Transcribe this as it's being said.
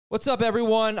What's up,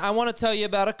 everyone? I want to tell you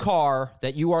about a car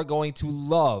that you are going to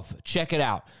love. Check it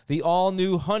out. The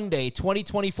all-new Hyundai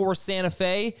 2024 Santa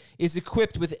Fe is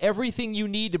equipped with everything you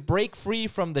need to break free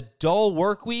from the dull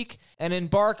work week and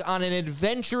embark on an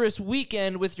adventurous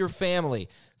weekend with your family.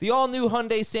 The all-new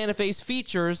Hyundai Santa Fe's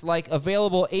features like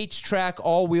available H-Track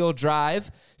all-wheel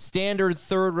drive, standard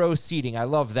third-row seating, I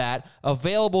love that,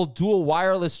 available dual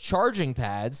wireless charging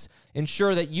pads,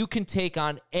 ensure that you can take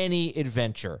on any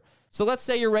adventure. So let's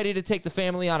say you're ready to take the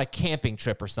family on a camping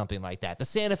trip or something like that. The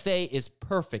Santa Fe is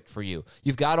perfect for you.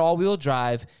 You've got all-wheel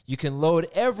drive. You can load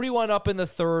everyone up in the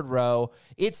third row.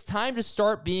 It's time to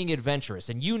start being adventurous,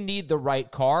 and you need the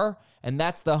right car, and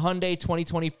that's the Hyundai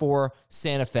 2024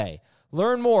 Santa Fe.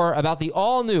 Learn more about the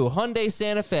all-new Hyundai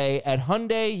Santa Fe at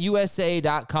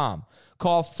HyundaiUSA.com.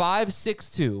 Call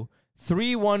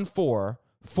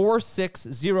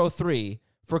 562-314-4603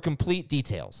 for complete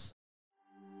details.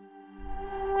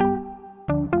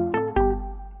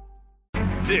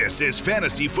 This is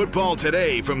Fantasy Football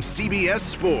Today from CBS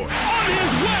Sports. On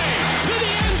his way to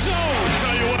the end zone. I'll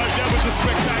tell you what, that was a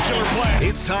spectacular play.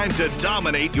 It's time to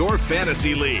dominate your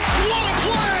fantasy league. What a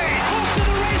play! Off to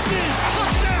the races.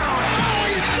 Touchdown. Oh,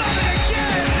 he's done it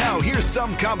again. Now here's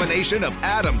some combination of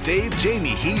Adam, Dave, Jamie,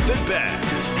 Heath, and Ben.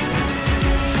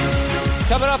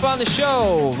 Coming up on the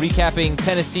show, recapping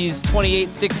Tennessee's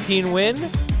 28-16 win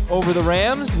over the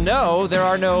Rams. No, there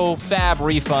are no fab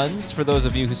refunds for those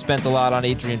of you who spent a lot on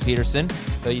Adrian Peterson,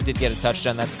 though you did get a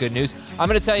touchdown. That's good news. I'm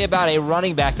going to tell you about a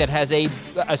running back that has a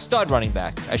stud running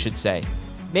back, I should say.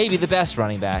 Maybe the best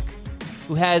running back,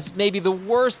 who has maybe the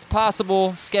worst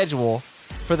possible schedule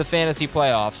for the fantasy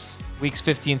playoffs, weeks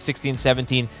 15, 16,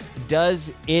 17.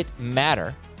 Does it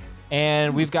matter?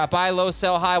 And we've got buy low,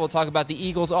 sell high. We'll talk about the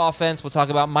Eagles offense. We'll talk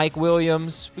about Mike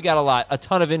Williams. We got a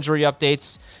ton of injury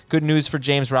updates. Good news for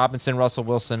James Robinson, Russell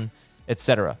Wilson,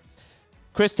 etc.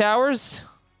 Chris Towers,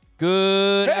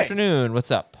 good afternoon.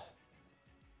 What's up?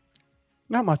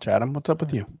 Not much, Adam. What's up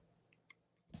with you?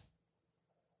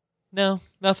 No,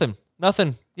 nothing.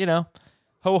 You know,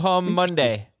 ho-hum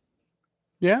Monday.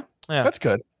 Yeah, that's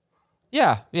good.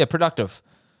 Yeah, productive.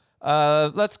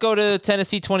 Let's go to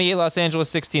Tennessee 28, Los Angeles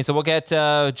 16. So we'll get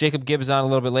Jacob Gibbs on a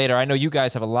little bit later. I know you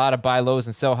guys have a lot of buy lows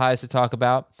and sell highs to talk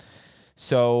about.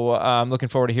 So I'm looking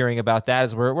forward to hearing about that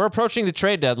as we're approaching the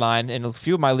trade deadline. In a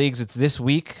few of my leagues, it's this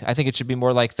week. I think it should be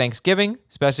more like Thanksgiving,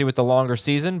 especially with the longer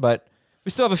season. But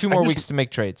we still have a few more weeks to make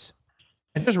trades.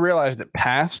 I just realized it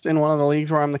passed in one of the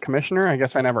leagues where I'm the commissioner. I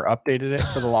guess I never updated it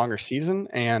for the longer season.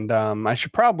 And I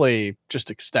should probably just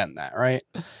extend that, right?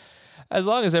 As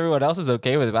long as everyone else is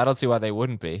okay with it, I don't see why they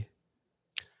wouldn't be.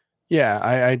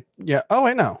 Yeah, yeah. Oh,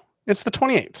 I know. It's the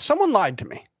 28th. Someone lied to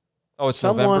me. Oh, it's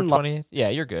November 20th? Yeah,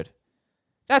 you're good.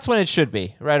 That's when it should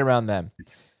be, right around then.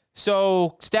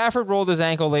 So Stafford rolled his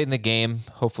ankle late in the game.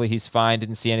 Hopefully he's fine.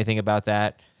 Didn't see anything about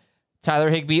that.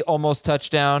 Tyler Higbee, almost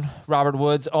touchdown. Robert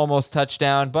Woods, almost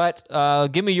touchdown. But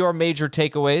give me your major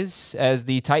takeaways as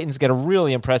the Titans get a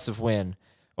really impressive win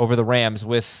over the Rams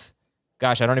with,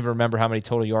 gosh, I don't even remember how many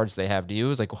total yards they have. Do you? It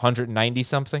was like 190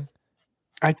 something?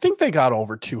 I think they got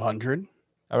over 200.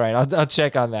 All right, I'll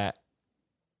check on that.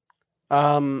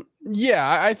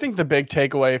 Yeah, I think the big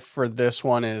takeaway for this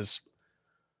one is,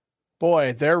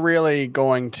 boy, they're really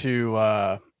going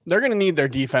to need their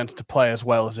defense to play as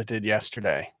well as it did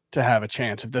yesterday to have a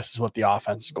chance if this is what the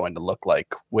offense is going to look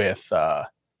like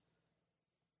without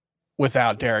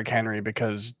Derrick Henry,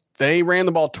 because they ran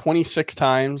the ball 26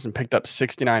 times and picked up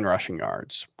 69 rushing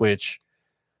yards, which,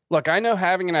 look, I know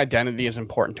having an identity is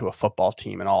important to a football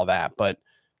team and all that, but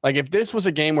like if this was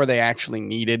a game where they actually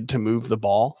needed to move the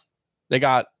ball, they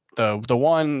got the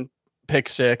one pick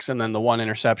six and then the one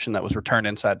interception that was returned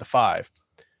inside the 5.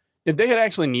 If they had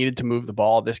actually needed to move the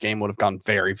ball, this game would have gone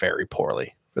very, very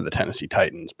poorly for the Tennessee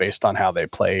Titans based on how they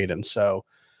played. And so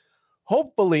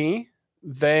hopefully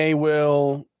they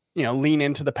will, lean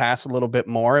into the pass a little bit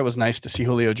more. It was nice to see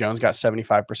Julio Jones got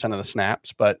 75% of the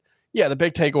snaps, but yeah, the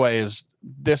big takeaway is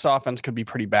this offense could be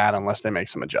pretty bad unless they make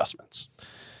some adjustments.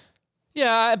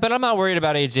 Yeah, but I'm not worried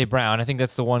about A.J. Brown. I think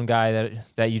that's the one guy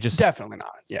that you just definitely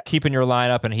not. Yeah, keep in your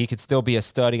lineup, and he could still be a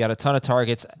stud. He got a ton of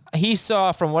targets. He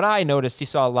saw, from what I noticed, he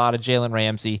saw a lot of Jalen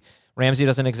Ramsey. Ramsey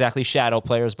doesn't exactly shadow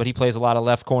players, but he plays a lot of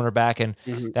left cornerback, and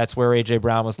that's where A.J.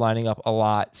 Brown was lining up a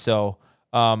lot. So,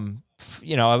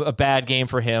 a bad game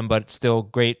for him, but still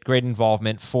great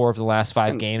involvement. 4 of the last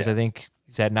 5 games, I think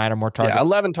he's had 9 or more targets. Yeah,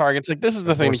 11 targets. Like, this is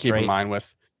the thing to keep in mind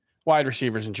with wide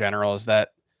receivers in general is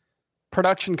that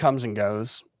production comes and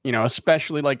goes,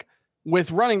 especially like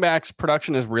with running backs,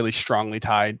 production is really strongly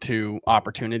tied to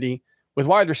opportunity. With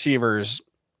wide receivers,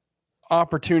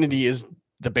 opportunity is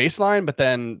the baseline, but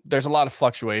then there's a lot of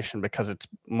fluctuation because it's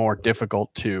more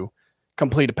difficult to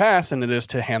complete a pass than it is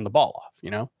to hand the ball off, you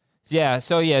know? Yeah,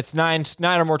 so it's nine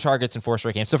or more targets in 4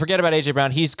 straight games. So forget about A.J.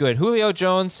 Brown. He's good. Julio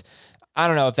Jones, I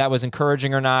don't know if that was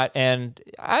encouraging or not, and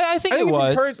I think it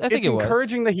was. I think it was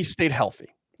encouraging that he stayed healthy,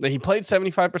 that he played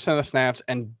 75% of the snaps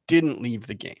and didn't leave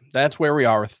the game. That's where we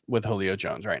are with Julio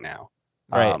Jones right now.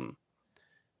 Right.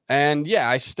 And yeah,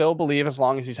 I still believe as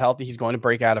long as he's healthy, he's going to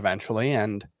break out eventually.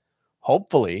 And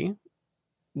hopefully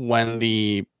when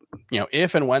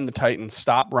if and when the Titans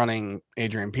stop running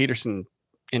Adrian Peterson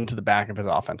into the back of his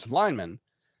offensive lineman,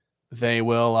 they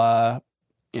will,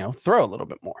 throw a little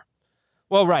bit more.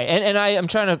 Well, right. And I'm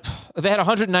trying to, they had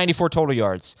 194 total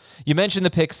yards. You mentioned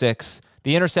the pick six,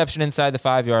 the interception inside the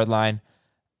 5-yard line.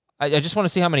 I just want to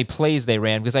see how many plays they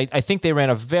ran, because I think they ran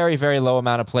a very, very low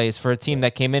amount of plays for a team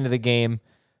that came into the game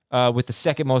with the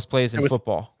second most plays in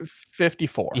football.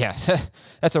 54. Yeah,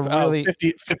 that's a really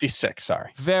 56.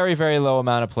 Sorry, very, very low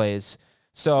amount of plays.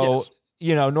 So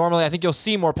normally I think you'll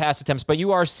see more pass attempts, but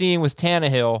you are seeing with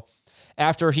Tannehill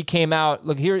after he came out.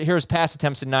 Look, here's pass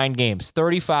attempts in 9 games: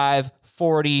 35,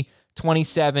 40,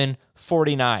 27,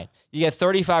 49. You get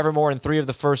 35 or more in 3 of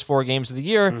the first 4 games of the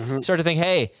year. Mm-hmm. Start to think,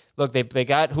 hey, look, they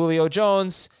got Julio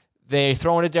Jones. They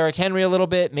throw into Derrick Henry a little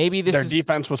bit. Maybe their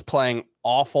defense was playing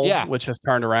awful, which has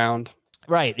turned around.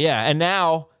 Right, yeah. And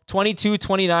now 22,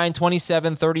 29,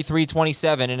 27, 33,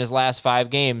 27 in his last 5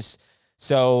 games.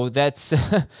 So that's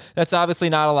obviously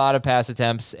not a lot of pass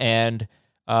attempts. And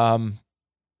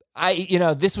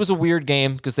this was a weird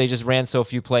game because they just ran so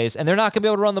few plays, and they're not going to be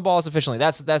able to run the ball as efficiently.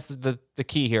 That's the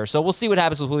key here. So we'll see what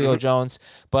happens with Julio Jones,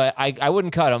 but I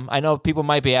wouldn't cut him. I know people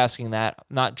might be asking that,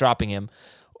 not dropping him.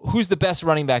 Who's the best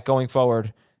running back going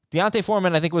forward? D'Onta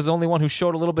Foreman, I think, was the only one who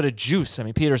showed a little bit of juice. I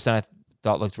mean, Peterson, I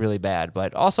thought looked really bad,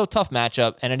 but also tough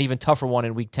matchup and an even tougher one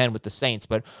in Week 10 with the Saints.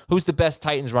 But who's the best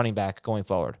Titans running back going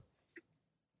forward?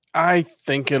 I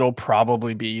think it'll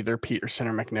probably be either Peterson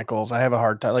or McNichols. I have a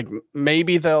hard time. Like,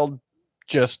 maybe they'll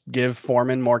just give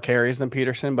Foreman more carries than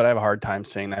Peterson, but I have a hard time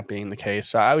seeing that being the case.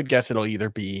 So I would guess it'll either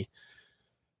be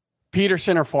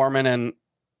Peterson or Foreman, and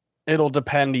it'll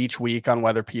depend each week on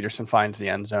whether Peterson finds the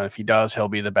end zone. If he does, he'll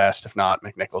be the best. If not,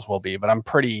 McNichols will be. But I'm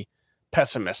pretty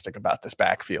pessimistic about this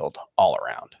backfield all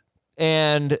around.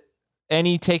 And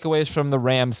any takeaways from the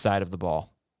Rams side of the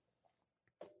ball?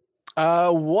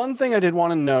 One thing I did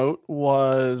want to note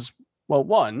was,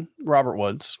 Robert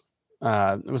Woods.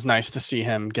 It was nice to see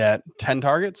him get 10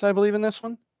 targets, I believe, in this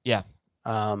one. Yeah.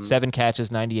 7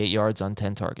 catches, 98 yards on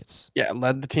 10 targets. Yeah,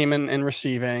 led the team in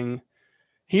receiving.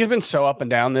 He's been so up and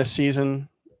down this season.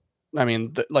 I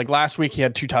mean, last week he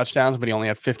had 2 touchdowns, but he only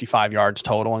had 55 yards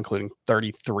total, including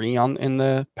 33 in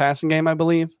the passing game, I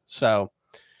believe. So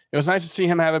it was nice to see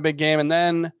him have a big game. And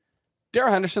then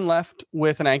Darrell Henderson left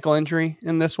with an ankle injury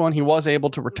in this one. He was able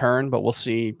to return, but we'll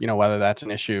see, whether that's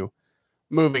an issue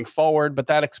moving forward. But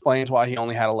that explains why he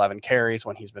only had 11 carries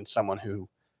when he's been someone who,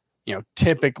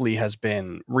 typically has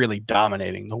been really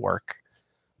dominating the work.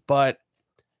 But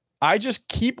I just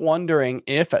keep wondering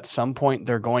if at some point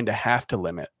they're going to have to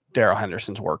limit Darrell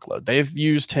Henderson's workload. They've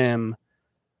used him.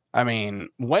 I mean,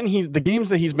 when the games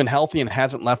that he's been healthy and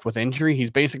hasn't left with injury, he's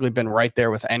basically been right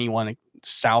there with anyone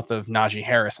south of Najee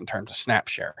Harris in terms of snap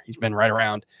share. He's been right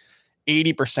around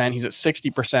 80%. He's at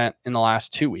 60% in the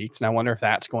last 2 weeks. And I wonder if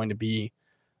that's going to be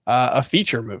a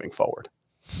feature moving forward.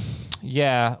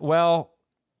 Yeah. Well,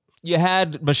 you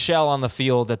had Michelle on the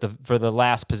field for the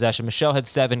last possession. Michelle had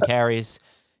 7 carries.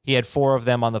 He had 4 of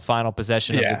them on the final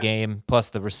possession of the game,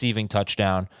 plus the receiving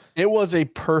touchdown. It was a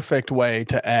perfect way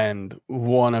to end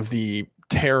one of the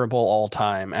terrible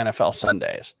all-time NFL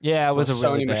Sundays. Yeah, it was a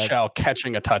really Sony bad. Michel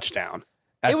catching a touchdown.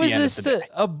 It was just a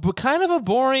kind of a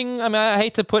boring. I mean, I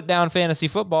hate to put down fantasy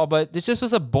football, but it just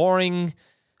was a boring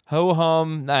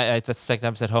ho-hum. That's the second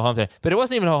time I said ho-hum today, but it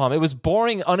wasn't even ho-hum. It was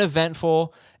boring,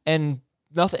 uneventful, and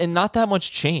nothing. And not that much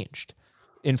changed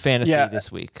in fantasy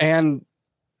this week. And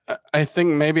I think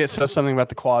maybe it says something about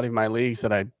the quality of my leagues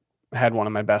that I had one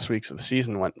of my best weeks of the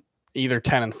season, went either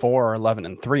 10-4 or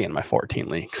 11-3 in my 14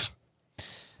 leagues.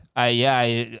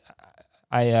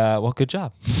 Well, good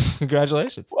job.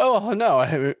 Congratulations. Well, no,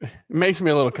 it makes me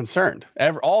a little concerned.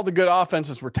 All the good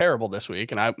offenses were terrible this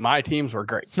week, and my teams were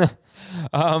great.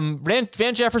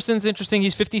 Van Jefferson's interesting.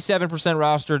 He's 57%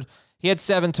 rostered. He had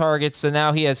 7 targets, so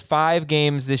now he has 5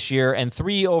 games this year and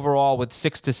 3 overall with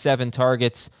 6 to 7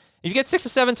 targets. If you get 6 to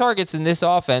 7 targets in this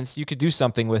offense, you could do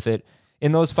something with it.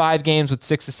 In those 5 games with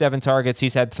 6 to 7 targets,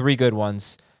 he's had 3 good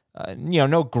ones.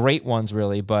 No great ones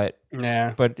really, but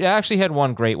actually had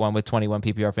 1 great one with 21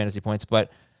 PPR fantasy points.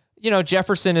 But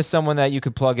Jefferson is someone that you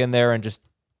could plug in there and just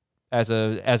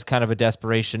as kind of a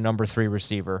desperation number 3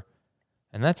 receiver.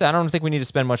 And I don't think we need to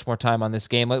spend much more time on this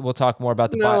game. We'll talk more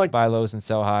about the buy lows and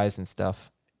sell highs and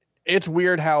stuff. It's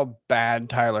weird how bad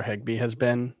Tyler Higbee has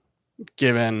been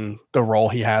given the role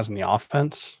he has in the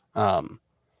offense.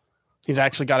 He's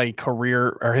actually got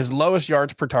his lowest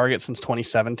yards per target since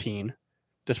 2017,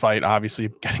 despite obviously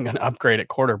getting an upgrade at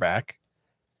quarterback.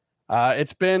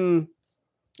 It's been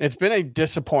a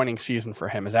disappointing season for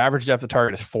him. His average depth of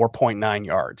target is 4.9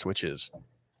 yards, which is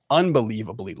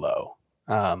unbelievably low.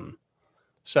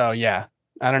 So yeah,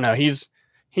 I don't know. He's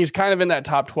kind of in that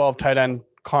top 12 tight end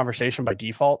conversation by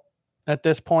default at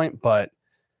this point, but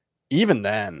even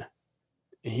then,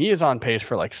 he is on pace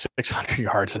for like 600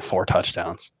 yards and 4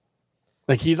 touchdowns.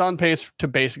 Like, he's on pace to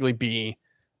basically be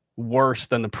worse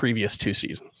than the previous 2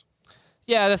 seasons.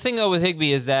 Yeah, the thing, though, with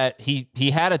Higbee is that he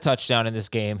had a touchdown in this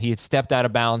game. He had stepped out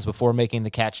of bounds before making the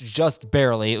catch, just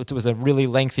barely. It was a really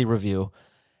lengthy review.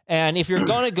 And if you're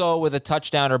going to go with a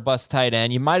touchdown or bust tight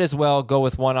end, you might as well go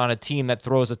with one on a team that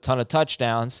throws a ton of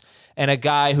touchdowns and a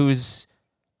guy who's...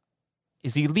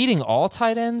 Is he leading all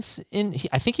tight ends?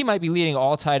 I think he might be leading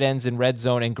all tight ends in red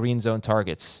zone and green zone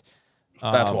targets.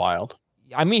 That's wild.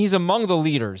 I mean, he's among the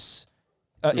leaders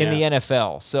in the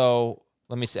NFL. So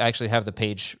let me see. I actually have the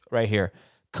page right here.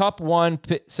 Kupp 1,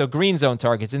 so green zone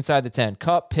targets inside the 10.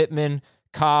 Kupp, Pittman,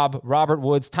 Cobb, Robert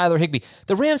Woods, Tyler Higbee.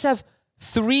 The Rams have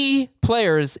 3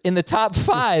 players in the top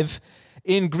 5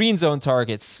 in green zone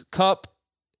targets. Kupp,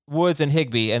 Woods, and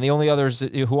Higbee. And the only others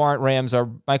who aren't Rams are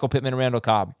Michael Pittman and Randall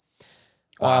Cobb.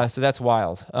 Wow. So that's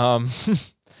wild.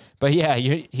 But yeah,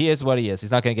 he is what he is.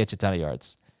 He's not going to get you a ton of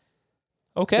yards.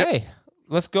 Okay. Yep.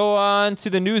 Let's go on to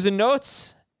the news and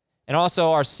notes and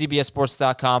also our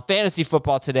CBSSports.com Fantasy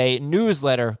Football Today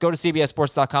newsletter. Go to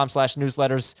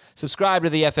CBSSports.com/newsletters. Subscribe to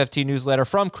the FFT newsletter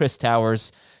from Chris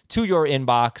Towers to your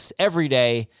inbox every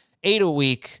day, 8 a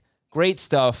week. Great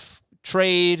stuff.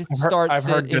 Trade, starts, I've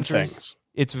heard good things.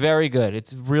 It's very good.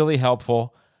 It's really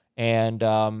helpful. And,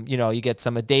 you get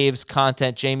some of Dave's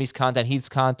content, Jamie's content, Heath's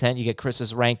content. You get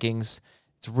Chris's rankings.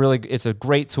 It's a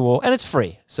great tool, and it's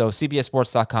free. So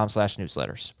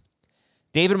cbssports.com/newsletters.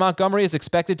 David Montgomery is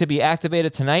expected to be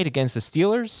activated tonight against the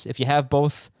Steelers. If you have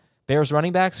both Bears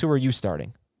running backs, who are you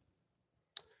starting?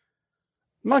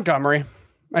 Montgomery,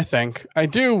 I think. I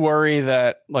do worry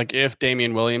that, like, if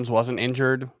Damian Williams wasn't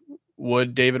injured,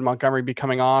 would David Montgomery be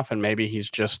coming off, and maybe he's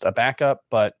just a backup,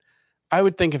 but I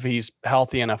would think if he's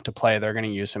healthy enough to play, they're going to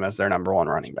use him as their number 1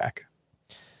 running back.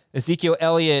 Ezekiel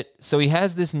Elliott, so he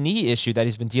has this knee issue that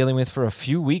he's been dealing with for a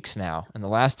few weeks now, and the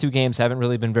last 2 games haven't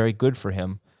really been very good for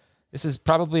him. This is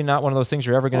probably not one of those things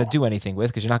you're ever going to do anything with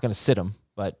because you're not going to sit him,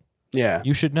 but yeah,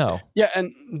 you should know. Yeah,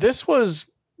 and this was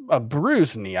a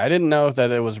bruised knee. I didn't know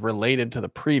that it was related to the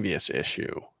previous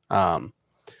issue. But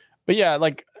yeah,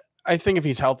 like, I think if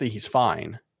he's healthy, he's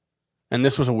fine. And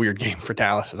this was a weird game for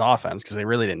Dallas's offense because they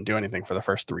really didn't do anything for the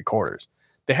first 3 quarters.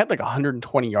 They had like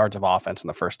 120 yards of offense in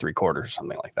the first 3 quarters or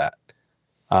something like that.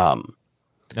 No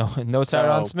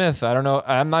Tyron Smith. I don't know.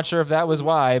 I'm not sure if that was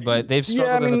why, but they've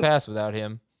struggled in the past without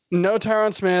him. No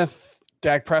Tyron Smith.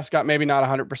 Dak Prescott maybe not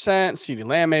 100%. CeeDee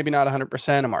Lamb maybe not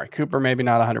 100%. Amari Cooper maybe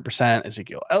not 100%.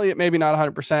 Ezekiel Elliott maybe not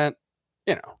 100%.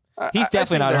 He's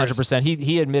definitely not 100%.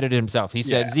 He admitted it himself. He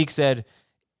said, Zeke said,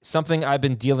 something I've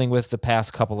been dealing with the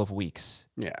past couple of weeks.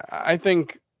 Yeah, I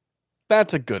think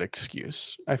that's a good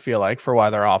excuse, I feel like, for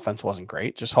why their offense wasn't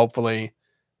great. Just hopefully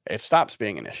it stops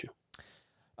being an issue.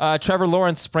 Trevor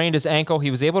Lawrence sprained his ankle.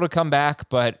 He was able to come back,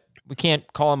 but we can't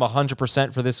call him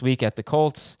 100% for this week at the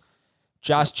Colts.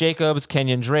 Josh Jacobs,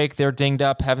 Kenyon Drake, they're dinged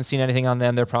up. Haven't seen anything on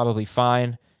them. They're probably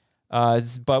fine.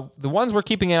 But the ones we're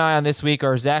keeping an eye on this week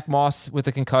are Zach Moss with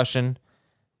a concussion,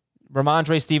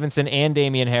 Ramondre Stevenson, and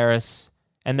Damian Harris.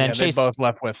 And then Chase, they both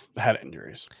left with head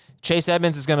injuries. Chase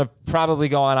Edmonds is going to probably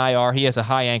go on IR. He has a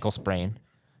high ankle sprain.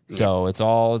 So it's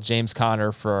all James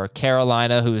Conner for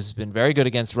Carolina, who's been very good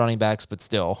against running backs, but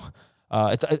still.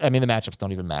 The matchups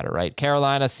don't even matter, right?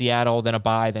 Carolina, Seattle, then a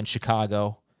bye, then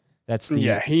Chicago. That's the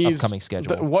upcoming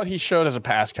schedule. What he showed as a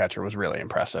pass catcher was really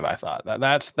impressive, I thought.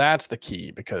 That's the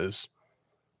key because,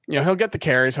 he'll get the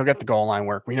carries, he'll get the goal line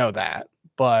work. We know that.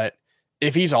 But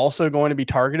if he's also going to be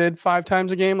targeted 5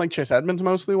 times a game like Chase Edmonds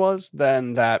mostly was,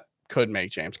 then that could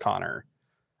make James Conner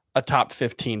a top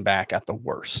 15 back at the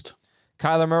worst.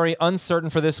 Kyler Murray uncertain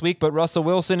for this week, but Russell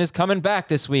Wilson is coming back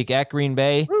this week at Green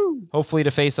Bay, hopefully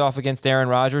to face off against Aaron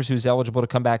Rodgers, who's eligible to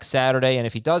come back Saturday. And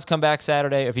if he does come back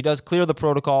Saturday, if he does clear the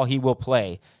protocol, he will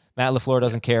play. Matt LaFleur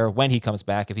doesn't care when he comes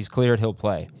back. If he's cleared, he'll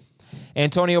play.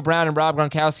 Antonio Brown and Rob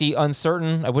Gronkowski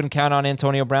uncertain. I wouldn't count on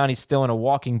Antonio Brown. He's still in a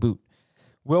walking boot.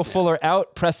 Will Fuller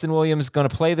out. Preston Williams going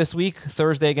to play this week,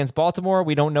 Thursday against Baltimore.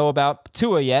 We don't know about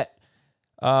Tua yet.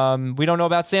 We don't know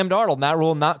about Sam Darnold. Matt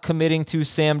Rule not committing to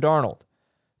Sam Darnold.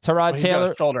 Tyrod He Taylor.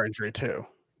 got a shoulder injury too.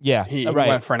 Yeah, He right.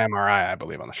 went for an MRI, I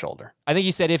believe, on the shoulder. I think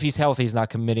he said if he's healthy, he's not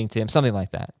committing to him. Something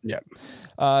like that. Yep.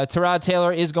 Tyrod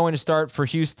Taylor is going to start for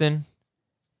Houston.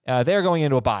 They're going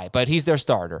into a bye, but he's their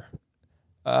starter.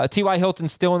 T.Y.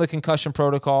 Hilton's still in the concussion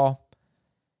protocol.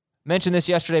 Mentioned this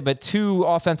yesterday, but 2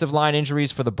 offensive line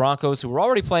injuries for the Broncos, who were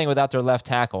already playing without their left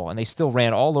tackle, and they still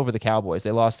ran all over the Cowboys. They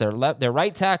lost their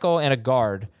right tackle and a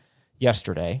guard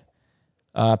yesterday.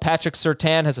 Patrick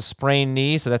Surtain has a sprained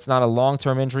knee, so that's not a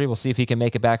long-term injury. We'll see if he can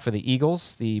make it back for the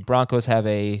Eagles. The Broncos have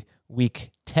a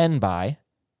Week 10 bye.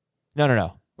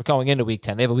 No. We're going into Week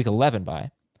 10. They have a Week 11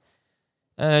 bye.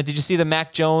 Did you see the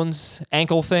Mac Jones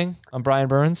ankle thing on Brian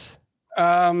Burns?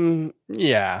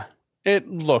 Yeah. It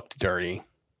looked dirty.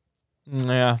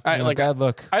 Yeah, bad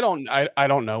look. I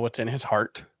don't know what's in his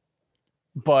heart,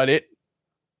 but it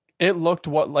looked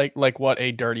like what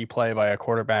a dirty play by a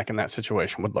quarterback in that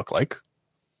situation would look like.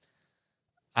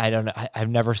 I don't know. I've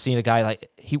never seen a guy like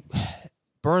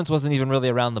Burns wasn't even really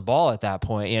around the ball at that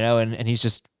point, and he's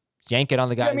just yanking on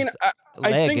the guy's leg.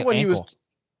 I think when ankle.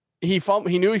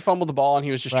 he knew he fumbled the ball and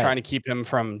he was just trying to keep him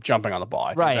from jumping on the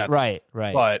ball. Right.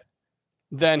 But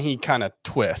then he kind of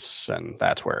twists, and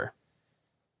that's where,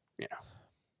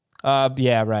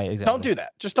 yeah, right. Exactly. Don't do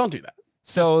that. Just don't do that.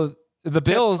 So the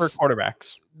Bills for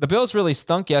quarterbacks. The Bills really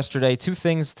stunk yesterday. 2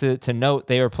 things to note: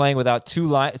 they were playing without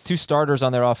 2 starters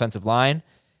on their offensive line.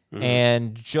 Mm-hmm.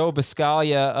 And Joe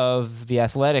Biscaglia of The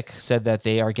Athletic said that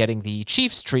they are getting the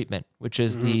Chiefs treatment, which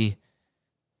is the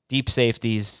deep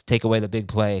safeties take away the big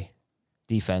play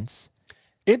defense.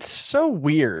 It's so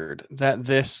weird that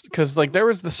because there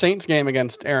was the Saints game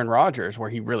against Aaron Rodgers where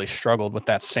he really struggled with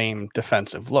that same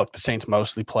defensive look. The Saints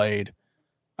mostly played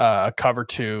cover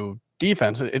 2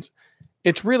 defense.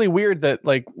 It's really weird that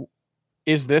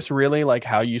is this really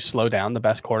how you slow down the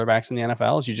best quarterbacks in the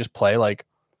NFL? Is you just play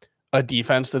a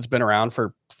defense that's been around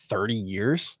for 30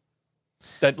 years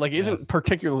that isn't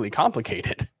particularly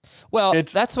complicated. Well,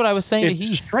 that's what I was saying to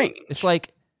Heath. Strange. It's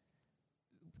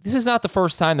this is not the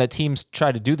first time that teams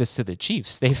try to do this to the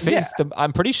Chiefs. They faced them.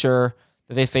 I'm pretty sure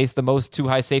that they faced the most 2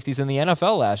 high safeties in the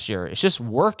NFL last year. It's just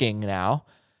working now,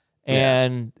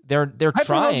 and they're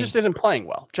trying. Just isn't playing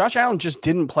well. Josh Allen just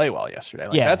didn't play well yesterday.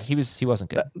 He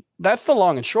wasn't good. That's the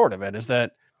long and short of it. Is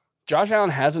that Josh Allen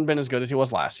hasn't been as good as he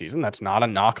was last season. That's not a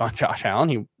knock on Josh Allen.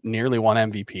 He nearly won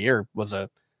MVP or was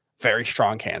a very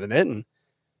strong candidate, and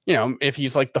if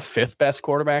he's the 5th best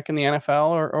quarterback in the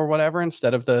NFL or whatever,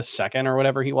 instead of the 2nd or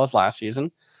whatever he was last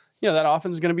season, that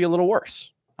offense is going to be a little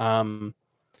worse.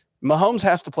 Mahomes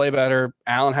has to play better.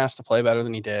 Allen has to play better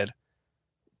than he did.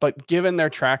 But given their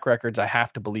track records, I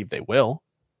have to believe they will.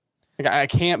 I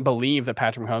can't believe that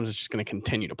Patrick Mahomes is just going to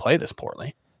continue to play this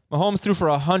poorly. Mahomes threw for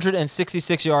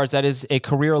 166 yards. That is a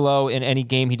career low in any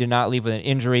game. He did not leave with an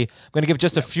injury. I'm going to give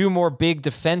just a few more big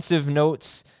defensive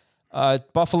notes.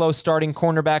 Buffalo starting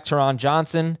cornerback Teron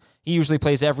Johnson. He usually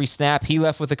plays every snap. He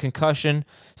left with a concussion.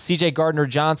 C.J.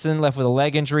 Gardner-Johnson left with a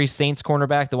leg injury. Saints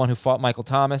cornerback, the one who fought Michael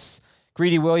Thomas.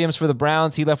 Greedy Williams for the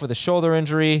Browns. He left with a shoulder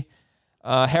injury.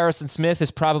 Harrison Smith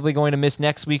is probably going to miss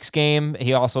next week's game.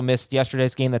 He also missed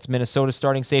yesterday's game. That's Minnesota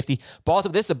starting safety.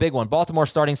 This is a big one. Baltimore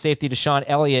starting safety Deshaun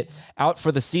Elliott out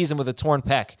for the season with a torn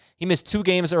pec. He missed 2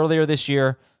 games earlier this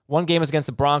year. 1 game was against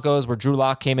the Broncos where Drew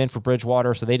Lock came in for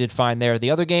Bridgewater, so they did fine there.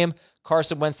 The other game,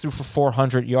 Carson Wentz threw for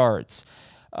 400 yards.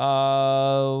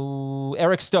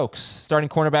 Eric Stokes, starting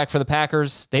cornerback for the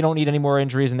Packers. They don't need any more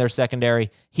injuries in their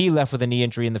secondary. He left with a knee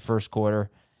injury in the first quarter.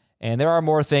 And there are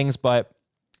more things, but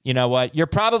you know what? You're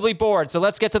probably bored, so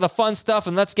let's get to the fun stuff,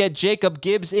 and let's get Jacob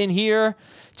Gibbs in here.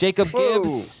 Jacob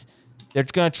Gibbs, they're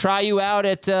going to try you out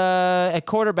at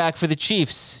quarterback for the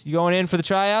Chiefs. You going in for the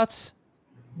tryouts?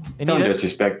 Don't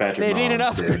disrespect Patrick Mahomes. They need an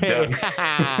upgrade.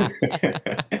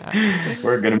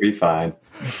 We're going to be fine.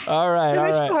 All right.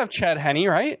 They still have Chad Henne,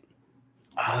 right?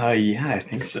 Yeah, I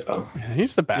think so.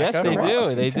 He's the backup. Yes, they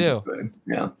do. They do.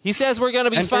 Yeah. He says we're going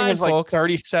to be fine, his, folks.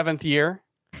 37th year.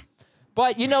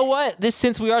 But you know what?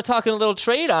 Since we are talking a little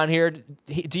trade on here,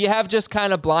 do you have just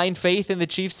kind of blind faith in the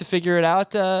Chiefs to figure it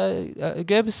out,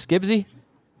 Gibbsy?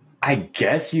 I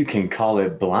guess you can call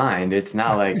it blind. It's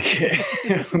not like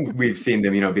we've seen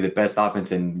them, be the best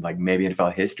offense in maybe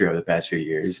NFL history over the past few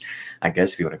years. I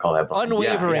guess if you want to call that blind.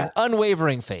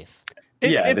 Unwavering faith.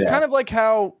 It's kind of like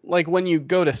how, when you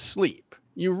go to sleep,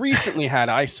 you recently had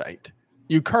eyesight.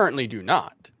 You currently do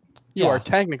not. You are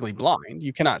technically blind.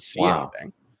 You cannot see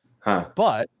anything. Huh.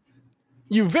 But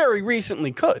you very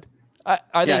recently could. Are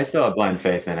Yeah, they I still have blind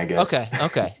faith in, I guess.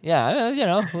 Okay.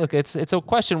 Yeah, look, it's a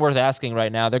question worth asking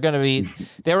right now. They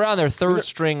were on their third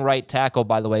string right tackle,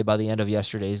 by the way, by the end of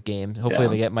yesterday's game. Hopefully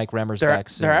they get Mike Remmers back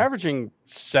soon. They're averaging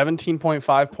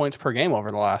 17.5 points per game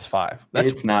over the last 5.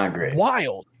 It's not great.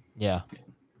 Wild. Yeah.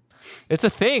 It's a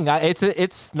thing.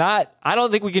 It's not. I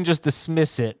don't think we can just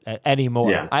dismiss it anymore.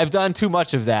 Yeah. I've done too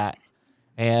much of that,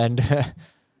 and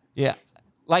yeah,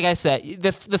 like I said,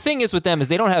 the thing is with them is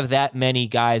they don't have that many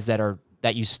guys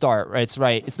that you start.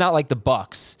 Right? It's not like the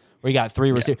Bucks where you got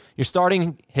 3 receivers. You're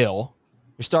starting Hill.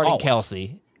 You're starting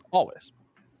Kelsey. Always.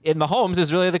 And Mahomes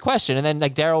is really the question, and then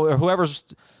like Darrell or whoever's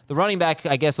the running back.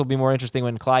 I guess will be more interesting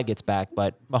when Clyde gets back.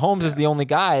 But Mahomes is the only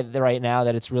guy right now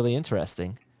that it's really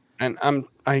interesting. And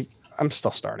I'm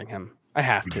still starting him. I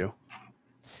have to.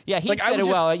 Yeah, he said it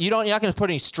well. You're not going to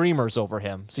put any streamers over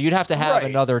him, so you'd have to have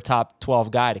another top 12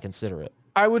 guy to consider it.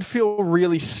 I would feel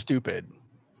really stupid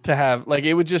to have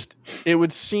it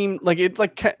would seem like it's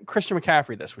like Christian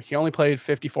McCaffrey this week. He only played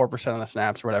 54% of the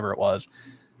snaps or whatever it was,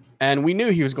 and we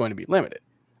knew he was going to be limited.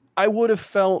 I would have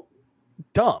felt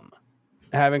dumb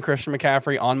having Christian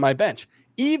McCaffrey on my bench,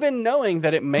 even knowing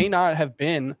that it may not have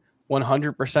been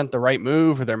 100% the right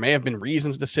move, or there may have been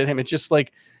reasons to sit him. It's just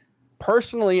like,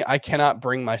 personally, I cannot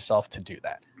bring myself to do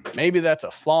that. Maybe that's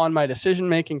a flaw in my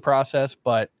decision-making process,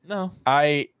 but no,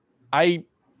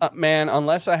 man,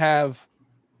 unless I have,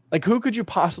 who could you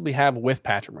possibly have with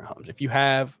Patrick Mahomes? If you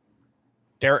have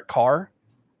Derek Carr?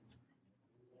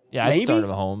 Yeah, I'd start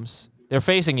Mahomes. They're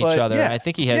facing each other. Yeah, I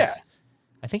think he has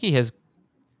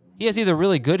either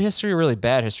really good history or really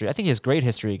bad history. I think he has great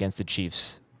history against the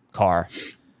Chiefs. Carr.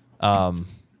 I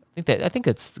think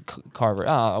that's Carver.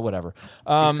 Whatever.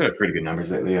 He's put up pretty good numbers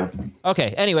lately, yeah.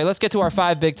 Okay, anyway, let's get to our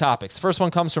 5 big topics. First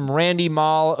one comes from Randy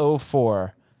Mall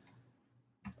 04.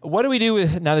 What do we do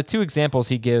with, now the 2 examples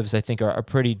he gives I think are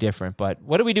pretty different, but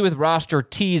what do we do with roster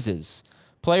teases?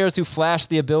 Players who flash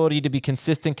the ability to be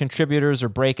consistent contributors or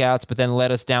breakouts, but then let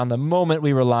us down the moment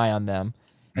we rely on them.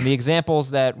 And the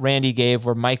examples that Randy gave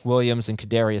were Mike Williams and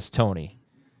Kadarius Toney.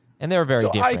 And they're very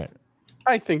different.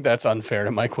 I think that's unfair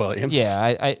to Mike Williams.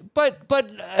 Yeah, but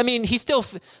I mean, he's still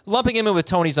lumping him in with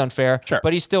Tony's unfair. Sure.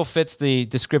 But he still fits the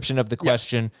description of the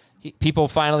question. People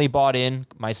finally bought in,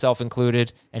 myself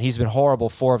included, and he's been horrible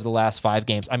 4 of the last 5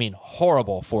 games. I mean,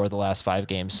 horrible 4 of the last 5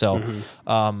 games. So,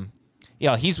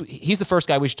 he's the first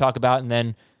guy we should talk about, and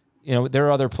then there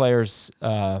are other players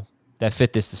that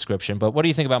fit this description. But what do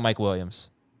you think about Mike Williams?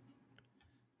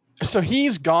 So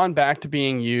he's gone back to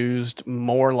being used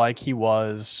more like he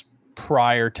was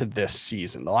prior to this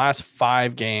season. The last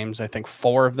 5 games, I think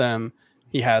 4 of them,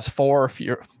 he has 5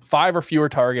 or fewer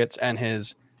targets, and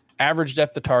his average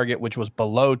depth of target, which was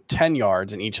below 10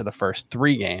 yards in each of the first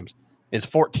 3 games, is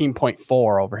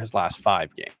 14.4 over his last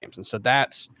 5 games. And so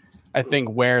that's, I think,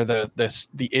 where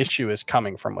the issue is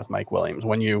coming from with Mike Williams.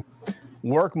 When you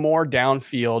work more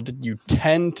downfield, you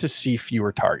tend to see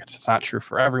fewer targets. It's not true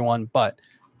for everyone, but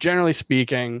generally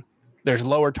speaking, there's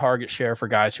lower target share for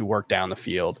guys who work down the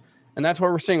field. And that's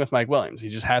what we're seeing with Mike Williams. He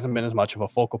just hasn't been as much of a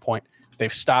focal point.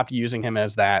 They've stopped using him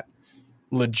as that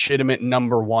legitimate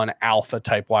number 1 alpha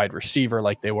type wide receiver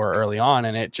like they were early on.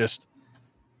 And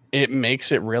it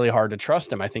makes it really hard to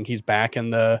trust him. I think he's back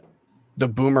in the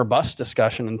boomer bust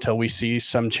discussion until we see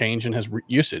some change in his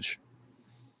usage.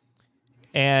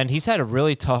 And he's had a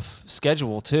really tough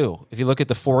schedule too. If you look at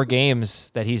the 4 games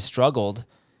that he's struggled,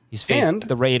 he's faced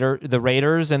the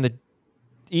Raiders and the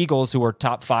Eagles, who are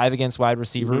top 5 against wide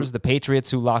receivers, the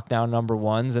Patriots, who locked down number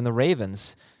 1s, and the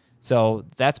Ravens. So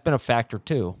that's been a factor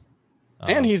too.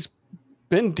 And he's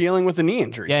been dealing with a knee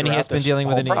injury. Yeah, and he has been dealing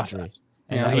with a knee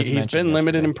injury. He's been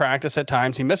limited in practice at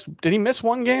times. Did he miss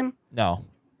 1 game? No.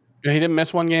 He didn't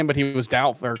miss 1 game, but he was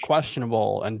doubtful or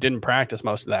questionable and didn't practice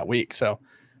most of that week. So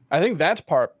I think that's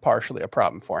partially a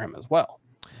problem for him as well.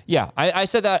 Yeah, I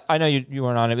said that. I know you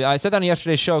weren't on it. But I said that on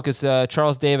yesterday's show because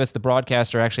Charles Davis, the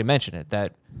broadcaster, actually mentioned it,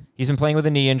 that he's been playing with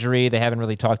a knee injury. They haven't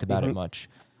really talked about it much.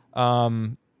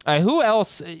 Who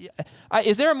else?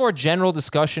 Is there a more general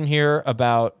discussion here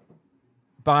about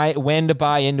when to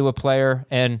buy into a player?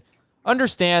 And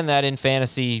understand that in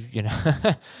fantasy, you're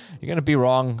going to be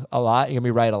wrong a lot. You're going to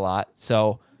be right a lot.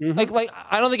 So, I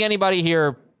don't think anybody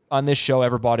here on this show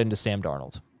ever bought into Sam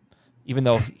Darnold, even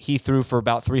though he threw for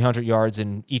about 300 yards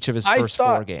in each of his first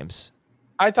 4 games.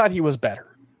 I thought he was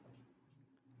better.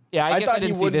 Yeah, I guess I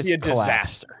didn't see this be a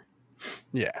collapse. Disaster.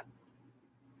 Yeah.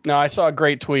 No, I saw a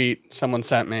great tweet someone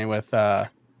sent me with it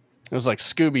was like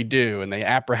Scooby-Doo, and they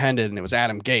apprehended, and it was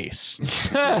Adam Gase.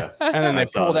 And then they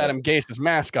pulled Adam Gase's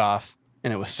mask off,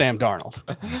 and it was Sam Darnold.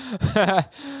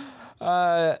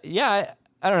 I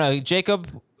don't know.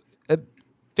 Jacob,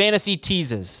 fantasy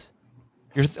teases.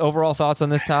 Your overall thoughts on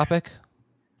this topic?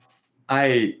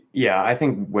 I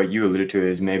think what you alluded to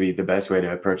is maybe the best way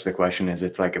to approach the question is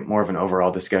it's like more of an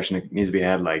overall discussion that needs to be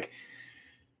had. Like,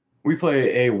 we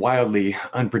play a wildly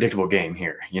unpredictable game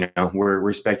here. You know,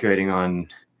 we're speculating on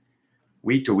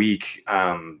week to week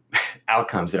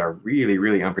outcomes that are really,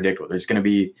 really unpredictable. There's going to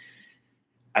be,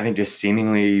 I think, just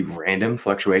seemingly random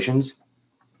fluctuations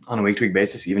on a week to week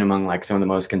basis, even among like some of the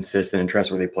most consistent and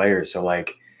trustworthy players. So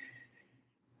like,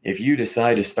 if you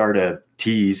decide to start a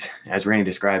tease, as Randy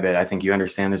described it, I think you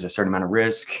understand there's a certain amount of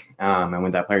risk. And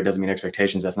when that player doesn't meet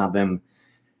expectations, that's not them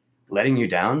letting you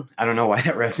down. I don't know why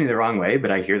that rubs me the wrong way,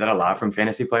 but I hear that a lot from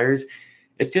fantasy players.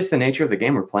 It's just the nature of the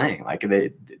game we're playing. Like,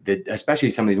 especially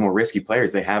some of these more risky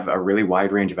players, they have a really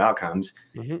wide range of outcomes,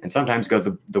 and sometimes go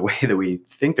the way that we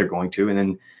think they're going to, and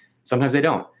then sometimes they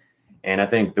don't. And I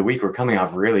think the week we're coming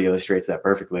off really illustrates that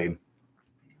perfectly.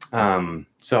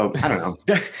 So I don't know.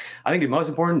 I think the most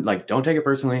important, like, don't take it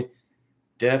personally.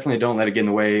 Definitely don't let it get in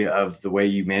the way of the way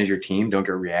you manage your team. Don't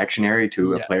get reactionary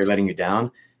to a player letting you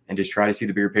down, and just try to see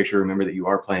the bigger picture. Remember that you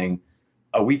are playing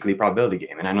a weekly probability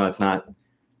game. And I know that's not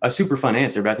a super fun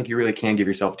answer, but I think you really can give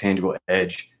yourself a tangible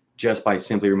edge just by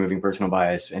simply removing personal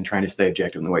bias and trying to stay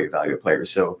objective in the way you value a player.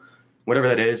 So whatever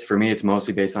that is, for me, it's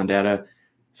mostly based on data.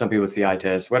 Some people, it's the eye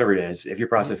test, whatever it is. If your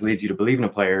process leads you to believe in a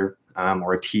player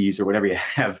or a tease or whatever you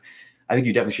have, I think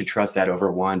you definitely should trust that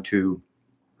over 1, 2,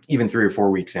 even 3 or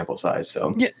 4 week sample size.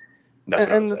 So that's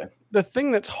what I would say. The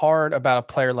thing that's hard about a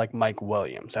player like Mike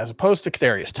Williams, as opposed to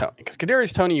Kadarius Toney, because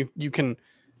Kadarius Toney, you can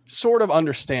sort of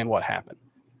understand what happened.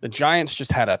 The Giants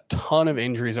just had a ton of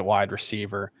injuries at wide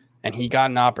receiver, and he got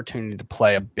an opportunity to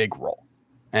play a big role.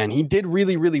 And he did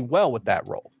really, really well with that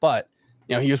role. But,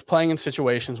 you know, he was playing in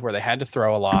situations where they had to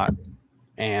throw a lot,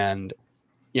 and,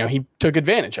 you know, he took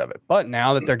advantage of it. But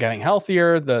now that they're getting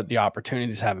healthier, the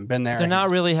opportunities haven't been there. They're not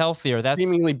really healthier. That's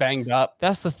seemingly banged up.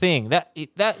 That's the thing.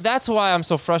 That's why I'm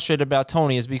so frustrated about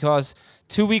Toney, is because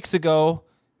 2 weeks ago,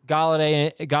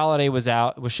 Galladay was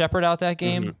out. Was Shepard out that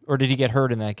game, or did he get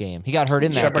hurt in that game? He got hurt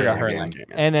in that game. Shepard got hurt in that game.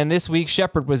 Yeah. And then this week,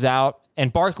 Shepard was out,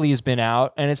 and Barkley has been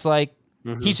out, and it's like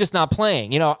he's just not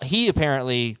playing. You know, he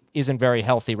apparently isn't very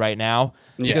healthy right now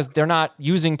because they're not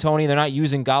using Toney. They're not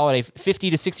using Galladay.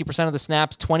 50 to 60% of the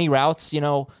snaps, 20 routes, you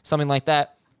know, something like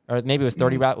that. Or maybe it was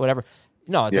 30 route, whatever.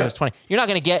 No, it was 20. You're not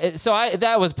going to get it. So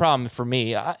that was a problem for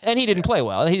me. And he didn't play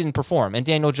well. He didn't perform. And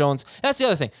Daniel Jones, that's the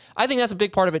other thing. I think that's a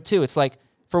big part of it too. It's like,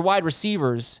 for wide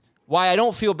receivers, why I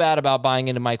don't feel bad about buying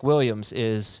into Mike Williams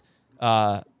is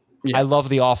I love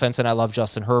the offense and I love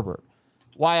Justin Herbert.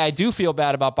 Why I do feel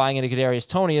bad about buying into Kadarius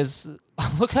Toney is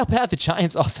look how bad the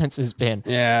Giants' offense has been.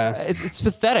 Yeah, it's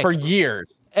pathetic for years.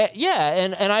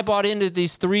 And I bought into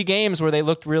these 3 games where they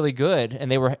looked really good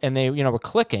and they were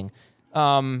clicking.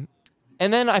 And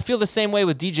then I feel the same way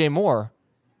with DJ Moore.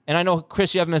 And I know,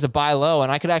 Chris, you have him as a buy low,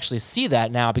 and I could actually see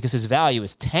that now because his value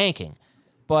is tanking.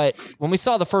 But when we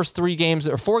saw the first 3 games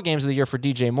or 4 games of the year for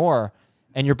DJ Moore,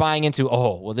 and you're buying into,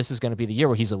 this is going to be the year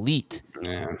where he's elite.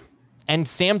 Yeah. And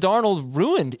Sam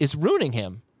Darnold is ruining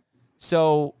him.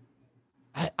 So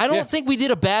I don't think we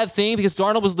did a bad thing because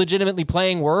Darnold was legitimately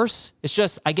playing worse. It's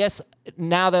just, I guess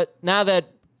now that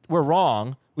we're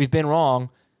wrong, we've been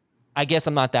wrong, I guess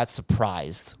I'm not that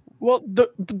surprised. Well,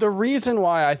 the reason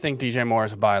why I think DJ Moore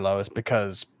is a buy low is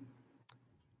because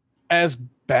as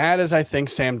bad as I think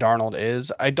Sam Darnold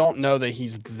is, I don't know that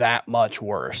he's that much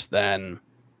worse than,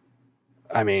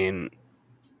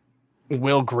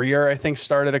 Will Grier, I think,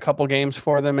 started a couple games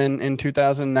for them in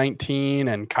 2019,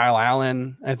 and Kyle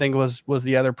Allen, I think, was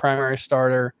the other primary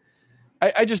starter.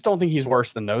 I just don't think he's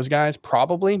worse than those guys,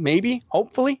 probably, maybe,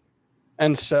 hopefully.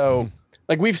 And so,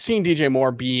 we've seen DJ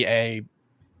Moore be a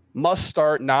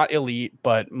must-start, not elite,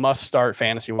 but must-start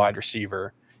fantasy wide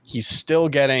receiver. He's still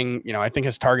getting, I think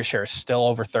his target share is still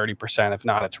over 30%. If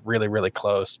not, it's really, really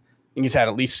close. I think he's had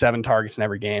at least 7 targets in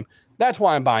every game. That's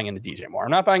why I'm buying into DJ Moore.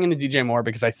 I'm not buying into DJ Moore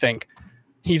because I think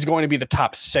he's going to be the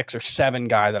top 6 or 7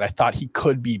 guy that I thought he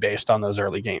could be based on those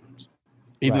early games,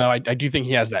 even though I do think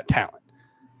he has that talent.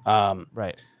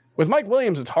 Right. With Mike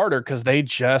Williams, it's harder because they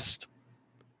just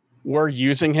were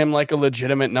using him like a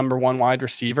legitimate number 1 wide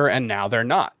receiver, and now they're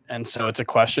not. And so it's a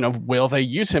question of, will they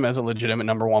use him as a legitimate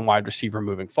number 1 wide receiver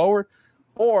moving forward?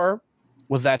 Or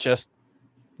was that just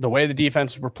the way the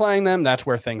defenses were playing them? That's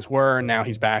where things were. And now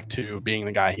he's back to being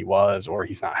the guy he was, or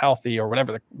he's not healthy, or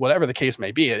whatever the case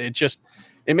may be.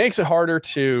 It makes it harder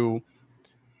to,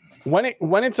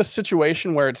 when it's a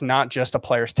situation where it's not just a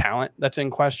player's talent that's in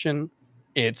question,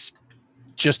 it's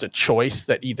just a choice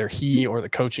that either he or the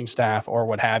coaching staff or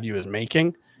what have you is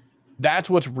making. That's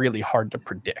what's really hard to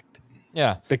predict.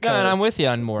 Yeah, and I'm with you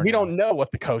on more. We don't know what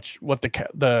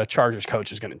the Chargers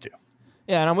coach is going to do.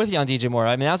 Yeah, and I'm with you on DJ Moore.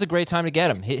 I mean, that was a great time to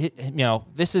get him.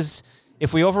 This is,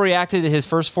 if we overreacted to his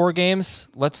first 4 games,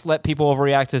 let's let people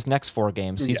overreact to his next 4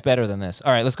 games. He's better than this.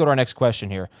 All right, let's go to our next question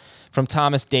here from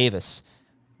Thomas Davis.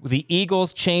 The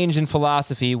Eagles changed in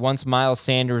philosophy once Miles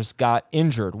Sanders got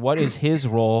injured. What is his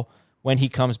role when he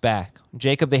comes back?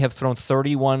 Jacob, they have thrown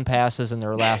 31 passes in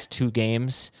their last 2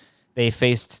 games. They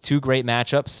faced 2 great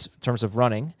matchups in terms of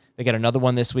running. They got another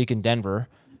one this week in Denver.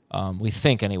 We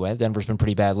think anyway. Denver's been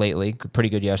pretty bad lately. Pretty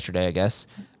good yesterday, I guess.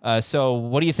 So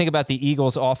what do you think about the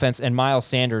Eagles offense and Miles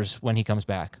Sanders when he comes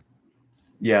back?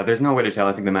 Yeah, there's no way to tell.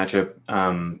 I think the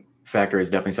matchup factor is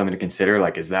definitely something to consider.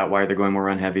 Like, is that why they're going more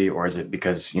run heavy, or is it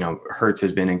because, Hurts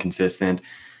has been inconsistent?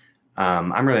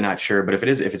 I'm really not sure, but if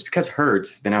it's because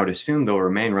Hurts, then I would assume they'll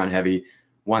remain run heavy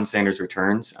once Sanders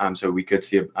returns. So we could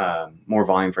see more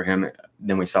volume for him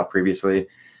than we saw previously.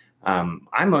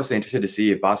 I'm mostly interested to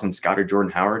see if Boston Scott or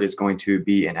Jordan Howard is going to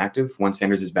be inactive once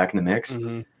Sanders is back in the mix.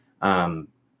 Mm-hmm.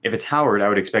 If it's Howard, I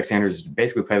would expect Sanders to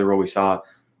basically play the role we saw,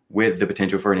 with the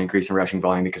potential for an increase in rushing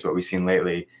volume because of what we've seen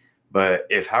lately. But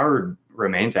if Howard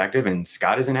remains active and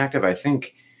Scott is inactive, I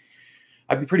think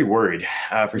I'd be pretty worried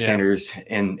for Sanders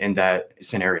in that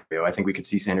scenario. I think we could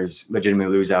see Sanders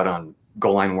legitimately lose out on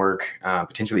goal line work,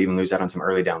 potentially even lose out on some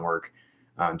early down work,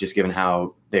 just given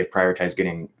how they've prioritized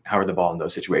getting Howard the ball in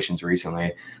those situations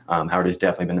recently. Howard has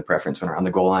definitely been the preference when around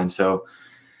the goal line. So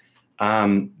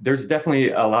there's definitely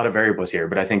a lot of variables here,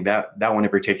 but I think that one in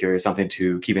particular is something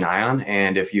to keep an eye on.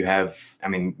 And if you have,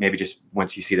 maybe just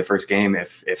once you see the first game,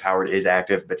 if Howard is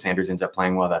active, but Sanders ends up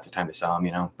playing well, that's a time to sell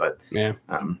him, but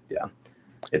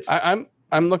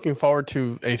I'm looking forward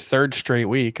to a 3rd straight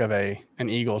week of an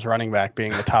Eagles running back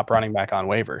being the top running back on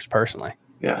waivers personally.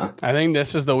 Yeah. I think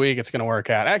this is the week it's going to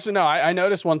work out. Actually, no, I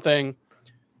noticed one thing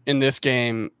in this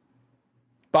game.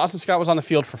 Boston Scott was on the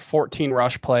field for 14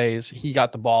 rush plays. He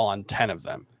got the ball on 10 of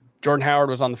them. Jordan Howard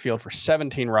was on the field for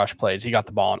 17 rush plays. He got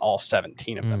the ball on all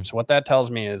 17 of them. So what that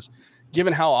tells me is,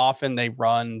 given how often they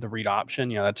run the read option,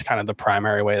 that's kind of the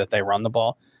primary way that they run the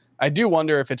ball. I do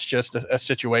wonder if it's just a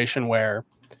situation where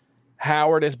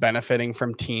Howard is benefiting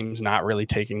from teams not really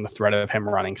taking the threat of him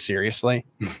running seriously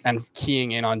and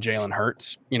keying in on Jalen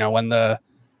Hurts. When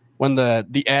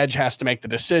the edge has to make the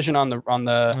decision on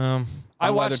the I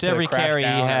watched every carry he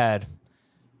had,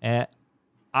 and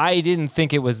I didn't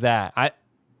think it was that.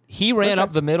 He ran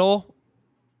up the middle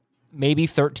maybe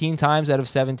 13 times out of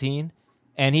 17,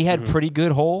 and he had pretty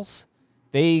good holes.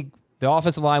 The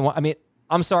offensive line,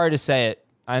 I'm sorry to say it.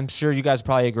 I'm sure you guys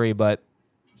probably agree, but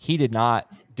he did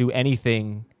not do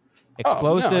anything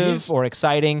explosive or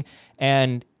exciting.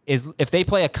 And if they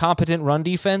play a competent run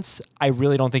defense, I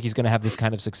really don't think he's going to have this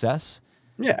kind of success.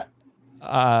 Yeah.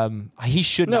 He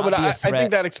should not be a threat. I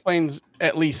think that explains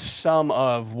at least some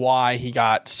of why he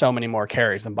got so many more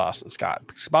carries than Boston Scott.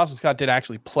 Because Boston Scott did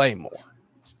actually play more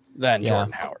than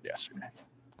Jordan Howard yesterday.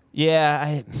 Yeah,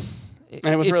 and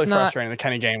it was really frustrating that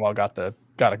Kenny Gainwell got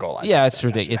a goal line. Yeah, it's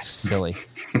ridiculous. It's silly.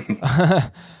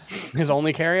 His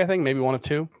only carry, I think, maybe 1 of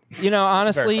 2.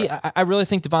 Honestly, I really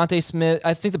think Devontae Smith.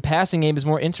 I think the passing game is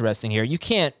more interesting here. You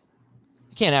can't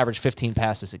average 15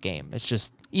 passes a game. It's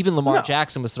just, even Lamar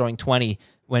Jackson was throwing 20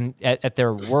 when at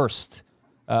their worst.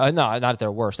 No, not at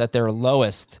their worst. At their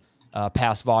lowest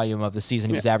pass volume of the season,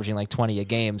 he was averaging like 20 a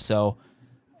game. So,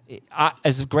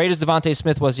 as great as Devontae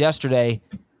Smith was yesterday,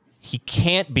 he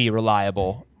can't be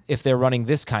reliable if they're running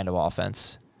this kind of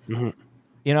offense. Mm-hmm.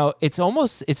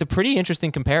 It's a pretty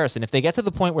interesting comparison. If they get to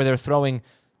the point where they're throwing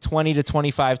 20 to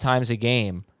 25 times a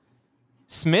game,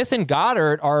 Smith and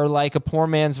Goddard are like a poor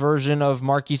man's version of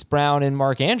Marquise Brown and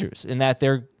Mark Andrews in that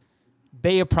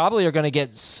they probably are going to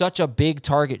get such a big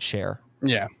target share.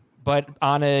 Yeah. But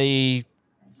on a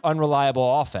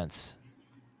unreliable offense.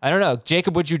 I don't know.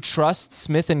 Jacob, would you trust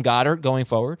Smith and Goddard going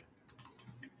forward?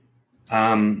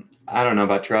 I don't know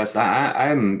about trust.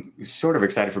 I'm sort of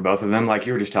excited for both of them. Like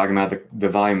you were just talking about, the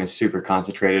volume is super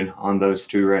concentrated on those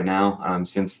two right now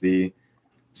since the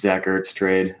Zach Ertz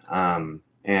trade.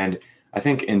 And I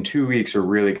think in 2 weeks, we're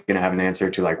really going to have an answer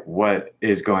to like what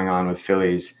is going on with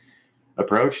Philly's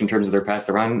approach in terms of their pass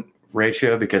to run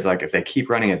ratio. Because like if they keep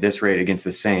running at this rate against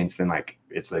the Saints, then like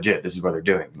it's legit. This is what they're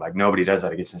doing. Like nobody does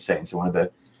that against the Saints. So one of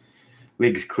the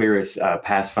league's clearest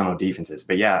pass funnel defenses.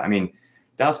 But yeah,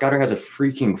 Dallas Goedert has a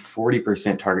freaking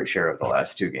 40% target share of the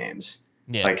last 2 games.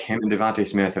 Yeah. Like him and Devontae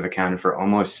Smith have accounted for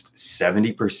almost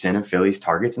 70% of Philly's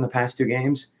targets in the past 2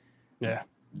 games. Yeah.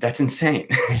 That's insane.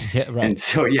 Yeah, right. And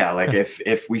so, yeah, like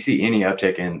if we see any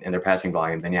uptick in their passing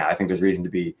volume, then yeah, I think there's reason to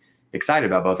be excited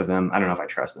about both of them. I don't know if I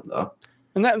trust them though.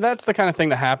 And that's the kind of thing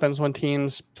that happens when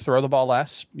teams throw the ball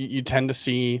less. You tend to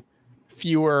see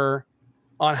fewer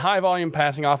on high volume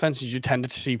passing offenses, you tend to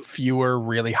see fewer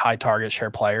really high target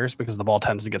share players because the ball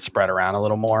tends to get spread around a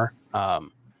little more.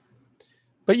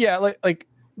 But yeah, like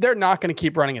they're not going to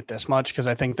keep running it this much because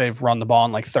I think they've run the ball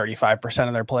in like 35%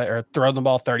 of their play or thrown the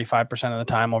ball 35% of the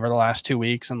time over the last 2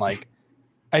 weeks. And like,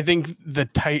 I think the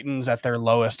Titans at their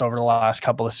lowest over the last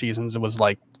couple of seasons, it was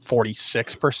like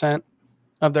 46%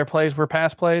 of their plays were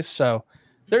pass plays. So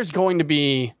there's going to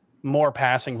be more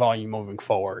passing volume moving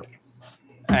forward.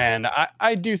 And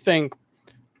I do think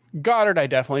Goddard I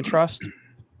definitely trust.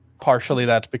 Partially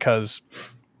that's because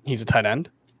he's a tight end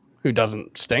who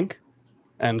doesn't stink.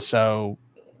 And so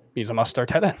he's a must-start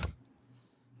tight end.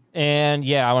 And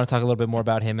yeah, I want to talk a little bit more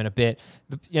about him in a bit.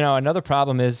 Another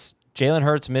problem is Jalen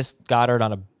Hurts missed Goddard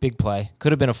on a big play.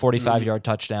 Could have been a 45-yard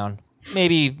touchdown.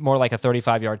 Maybe more like a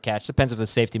 35-yard catch. Depends if the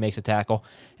safety makes a tackle.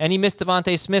 And he missed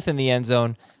Devontae Smith in the end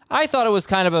zone. I thought it was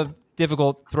kind of a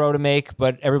difficult throw to make,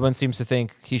 but everyone seems to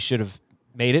think he should have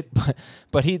made it.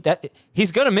 But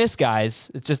he's going to miss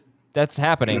guys. It's just that's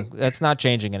happening. That's not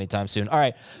changing anytime soon. All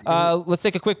right, let's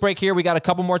take a quick break here. We got a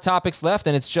couple more topics left,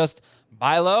 and it's just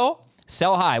buy low,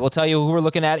 sell high. We'll tell you who we're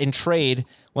looking at in trade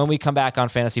when we come back on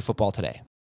Fantasy Football Today.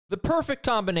 The perfect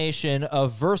combination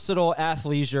of versatile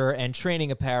athleisure and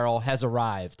training apparel has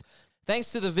arrived.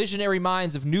 Thanks to the visionary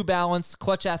minds of New Balance,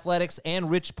 Clutch Athletics, and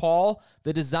Rich Paul,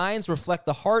 the designs reflect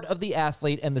the heart of the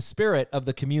athlete and the spirit of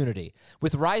the community.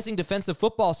 With rising defensive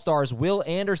football stars Will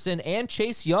Anderson and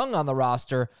Chase Young on the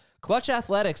roster, Clutch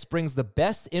Athletics brings the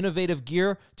best innovative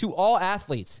gear to all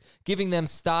athletes, giving them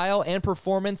style and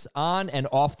performance on and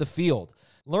off the field.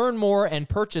 Learn more and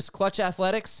purchase Clutch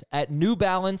Athletics at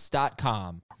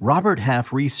newbalance.com. Robert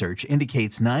Half research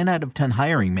indicates 9 out of 10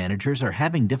 hiring managers are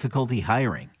having difficulty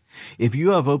hiring. If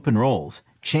you have open roles,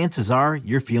 chances are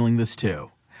you're feeling this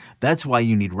too. That's why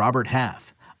you need Robert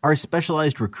Half. Our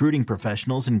specialized recruiting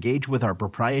professionals engage with our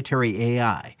proprietary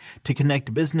AI to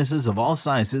connect businesses of all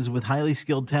sizes with highly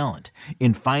skilled talent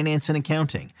in finance and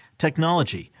accounting,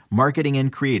 technology, marketing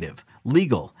and creative,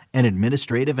 legal, and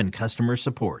administrative and customer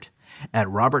support. At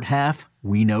Robert Half,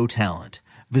 we know talent.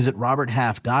 Visit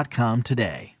roberthalf.com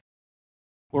today.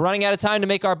 We're running out of time to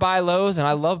make our buy lows, and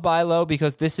I love buy low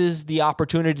because this is the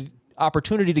opportunity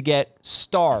to get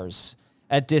stars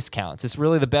at discounts. It's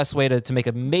really the best way to make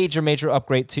a major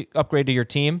upgrade to your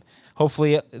team.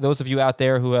 Hopefully, those of you out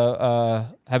there who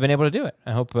have been able to do it,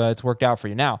 I hope it's worked out for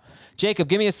you. Now, Jacob,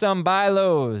 give me some buy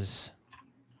lows.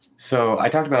 So I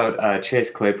talked about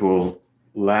Chase Claypool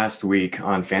last week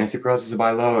on Fantasy Pros as a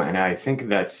buy low, and I think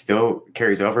that still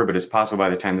carries over, but it's possible by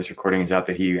the time this recording is out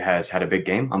that he has had a big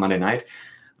game on Monday night.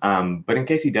 But in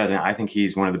case he doesn't, I think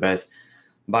he's one of the best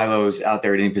buy lows out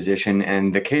there at any position.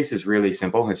 And the case is really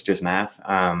simple. It's just math.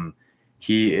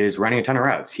 He is running a ton of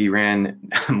routes. He ran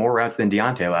more routes than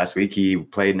Deontay last week. He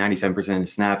played 97% of the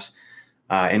snaps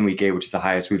in week 8, which is the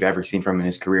highest we've ever seen from him in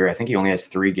his career. I think he only has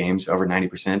 3 games over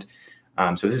 90%.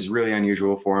 So this is really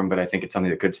unusual for him, but I think it's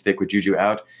something that could stick with Juju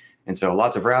out. And so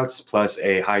lots of routes plus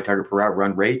a high target per route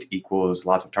run rate equals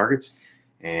lots of targets.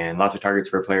 And lots of targets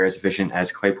for a player as efficient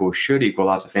as Claypool should equal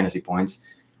lots of fantasy points.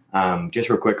 Just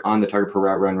real quick on the target per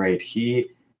route run rate, he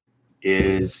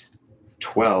is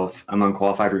 12th among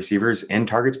qualified receivers in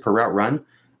targets per route run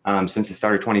since the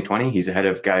start of 2020. He's ahead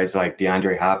of guys like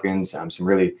DeAndre Hopkins, some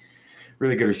really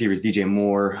good receivers, DJ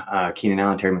Moore, Keenan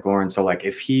Allen, Terry McLaurin. So like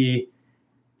if he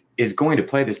is going to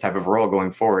play this type of role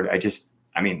going forward,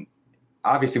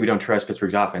 obviously we don't trust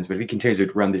Pittsburgh's offense, but if he continues to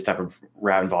run this type of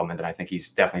route involvement, then I think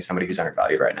he's definitely somebody who's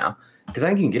undervalued right now. Because I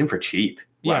think you can get him for cheap.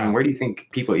 Yeah. I mean, where do you think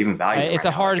people even value him? It's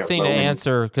a hard thing to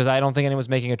answer because I don't think anyone's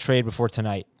making a trade before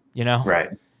tonight, Right.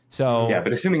 So yeah,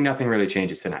 but assuming nothing really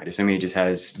changes tonight, assuming he just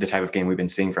has the type of game we've been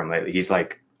seeing from lately, he's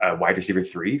like a wide receiver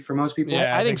 3 for most people.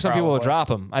 Yeah, I think some people will drop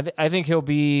him. I think he'll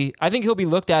be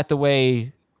looked at the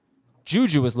way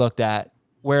Juju was looked at,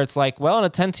 where it's like, well, in a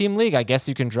 10-team league, I guess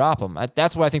you can drop him.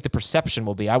 That's what I think the perception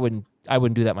will be. I wouldn't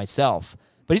do that myself.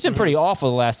 But he's been pretty awful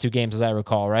the last 2 games, as I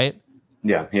recall, right?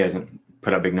 Yeah, he hasn't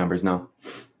put up big numbers, no.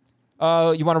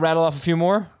 You want to rattle off a few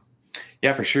more?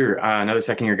 Yeah, for sure. Another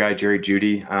second-year guy, Jerry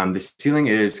Jeudy. The ceiling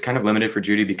is kind of limited for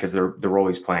Jeudy because of the role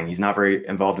he's playing. He's not very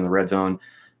involved in the red zone.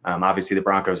 Obviously, the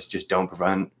Broncos just don't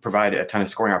provide a ton of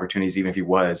scoring opportunities, even if he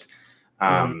was.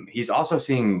 He's also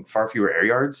seeing far fewer air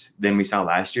yards than we saw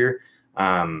last year.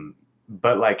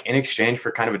 But like in exchange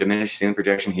for kind of a diminished ceiling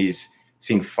projection, he's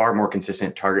seen far more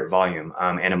consistent target volume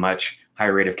and a much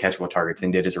higher rate of catchable targets than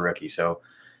he did as a rookie. So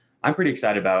I'm pretty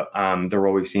excited about the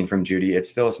role we've seen from Jeudy. It's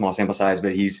still a small sample size,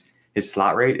 but his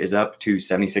slot rate is up to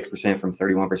 76% from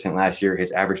 31% last year.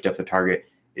 His average depth of target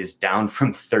is down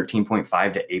from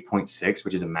 13.5 to 8.6,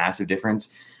 which is a massive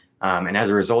difference. And as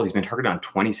a result, he's been targeted on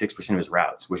 26% of his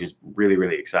routes, which is really,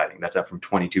 really exciting. That's up from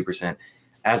 22%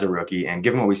 as a rookie. And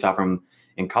given what we saw from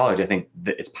in college, I think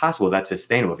that it's possible that's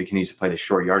sustainable if he continues to play the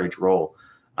short yardage role.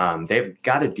 They've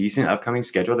got a decent upcoming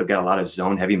schedule. They've got a lot of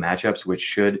zone heavy matchups, which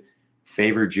should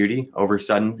favor Jeudy over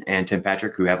Sutton and Tim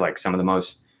Patrick, who have like some of the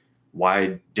most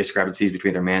wide discrepancies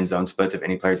between their man zone splits of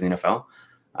any players in the NFL.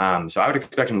 So I would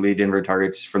expect him to lead Denver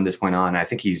targets from this point on. I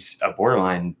think he's a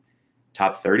borderline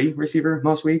top 30 receiver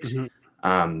most weeks.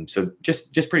 Mm-hmm. So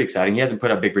just pretty exciting. He hasn't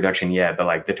put up big production yet, but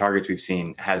like the targets we've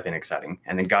seen has been exciting.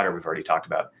 And then Goddard, we've already talked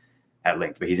about at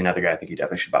length, but he's another guy I think you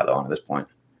definitely should buy low on at this point.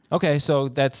 Okay, so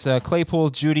that's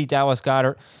Claypool, Jeudy, Dallas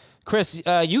Goedert. Chris,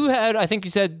 you had, I think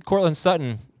you said Courtland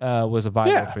Sutton was a buy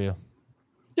low for you.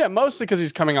 Yeah, mostly because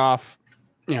he's coming off,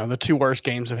 the 2 worst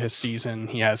games of his season.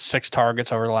 He has 6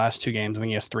 targets over the last 2 games. I think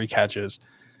he has 3 catches.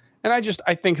 And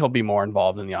I think he'll be more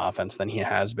involved in the offense than he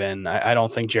has been. I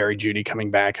don't think Jerry Jeudy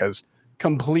coming back has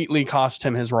completely cost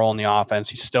him his role in the offense.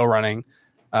 He's still running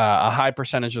a high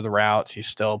percentage of the routes. He's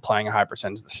still playing a high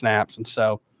percentage of the snaps. And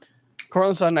so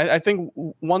Courtland Sutton, I think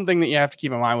one thing that you have to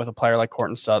keep in mind with a player like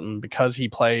Courtland Sutton, because he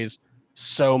plays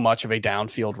so much of a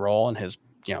downfield role and his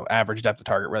average depth of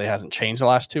target really hasn't changed the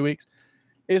last 2 weeks,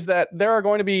 is that there are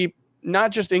going to be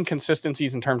not just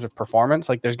inconsistencies in terms of performance.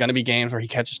 Like there's going to be games where he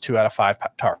catches 2 out of 5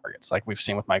 targets, like we've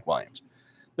seen with Mike Williams.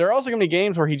 There are also going to be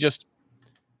games where he just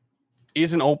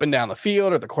isn't open down the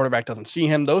field or the quarterback doesn't see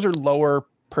him. Those are lower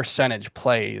percentage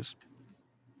plays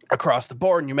across the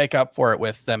board, and you make up for it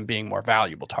with them being more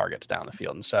valuable targets down the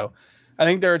field. And so I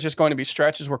think there are just going to be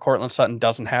stretches where Courtland Sutton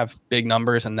doesn't have big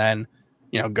numbers and then,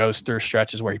 goes through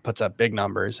stretches where he puts up big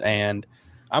numbers. And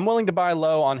I'm willing to buy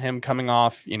low on him coming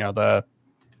off, the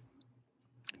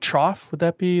trough. Would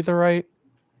that be the right,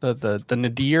 the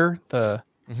nadir,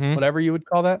 whatever you would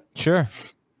call that? Sure.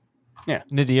 Yeah.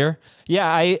 Nadir.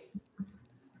 Yeah.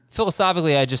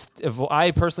 Philosophically,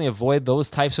 I personally avoid those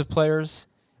types of players.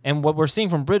 And what we're seeing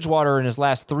from Bridgewater in his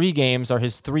last 3 games are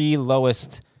his 3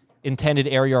 lowest intended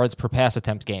air yards per pass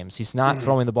attempt games. He's not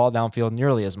throwing the ball downfield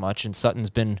nearly as much, and Sutton's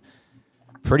been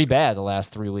pretty bad the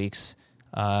last 3 weeks.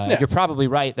 You're probably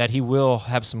right that he will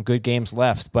have some good games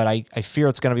left, but I fear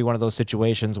it's going to be one of those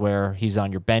situations where he's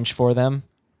on your bench for them,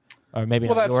 or maybe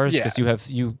not yours because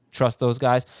you trust those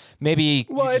guys. Maybe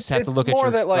you just have to look at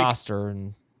your roster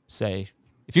and say,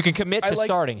 if you can commit to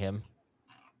starting him.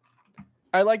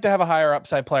 I like to have a higher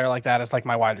upside player like that as like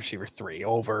my wide receiver 3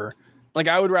 over. Like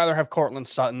I would rather have Courtland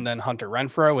Sutton than Hunter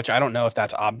Renfrow, which I don't know if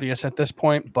that's obvious at this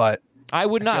point, but I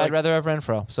would not. I'd rather have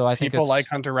Renfrow. So I think people like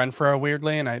Hunter Renfrow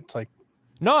weirdly, and it's like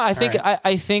no. I think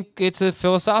I think it's a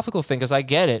philosophical thing because I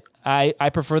get it. I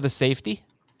prefer the safety.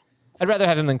 I'd rather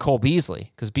have him than Cole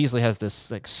Beasley because Beasley has this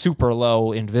like super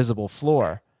low invisible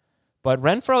floor, but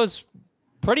Renfrow's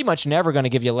pretty much never going to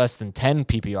give you less than 10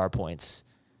 PPR points.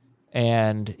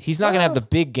 And he's not going to have the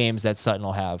big games that Sutton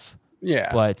will have.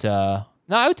 Yeah. But, no,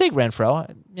 I would take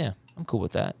Renfrow. Yeah, I'm cool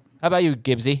with that. How about you,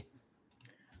 Gibbsy?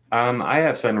 I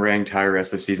have Sutton ranked higher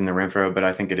rest of season than Renfrow, but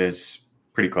I think it is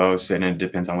pretty close, and it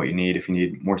depends on what you need, if you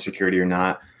need more security or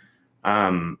not.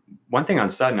 One thing on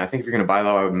Sutton, I think if you're going to buy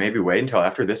low, I would maybe wait until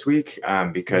after this week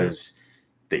because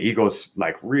the Eagles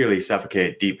like really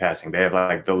suffocate deep passing. They have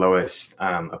like the lowest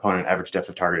opponent average depth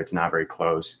of target. It's not very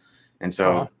close. And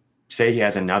so say he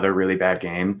has another really bad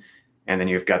game, and then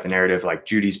you've got the narrative like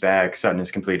Judy's back, Sutton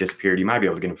has completely disappeared. You might be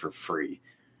able to get him for free.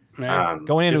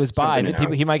 Going into his bye,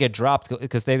 he might get dropped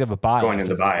because they have a bye. Going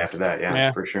into the bye after that,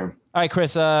 yeah, for sure. All right,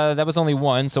 Chris, that was only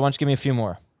one, so why don't you give me a few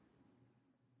more?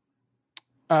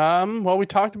 Well, we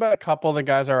talked about a couple of the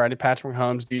guys already: Patrick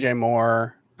Mahomes, DJ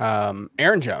Moore,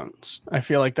 Aaron Jones. I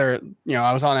feel like they're,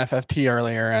 I was on FFT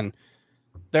earlier, and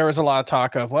there was a lot of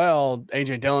talk of, well,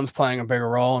 AJ Dillon's playing a bigger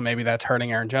role, and maybe that's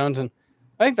hurting Aaron Jones, and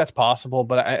I think that's possible,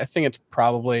 but I think it's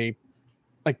probably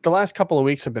like the last couple of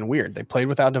weeks have been weird. They played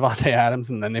without Devontae Adams,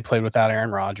 and then they played without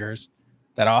Aaron Rodgers.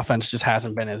 That offense just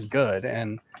hasn't been as good,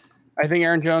 and I think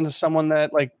Aaron Jones is someone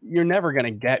that like you're never going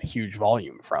to get huge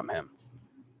volume from him.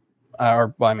 I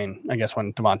guess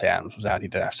when Devontae Adams was out, he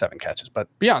did have 7 catches, but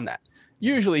beyond that,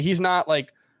 usually he's not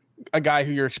like a guy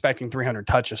who you're expecting 300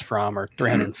 touches from or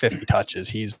 350 touches.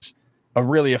 He's a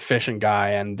really efficient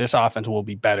guy, and this offense will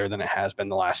be better than it has been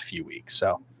the last few weeks.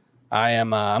 So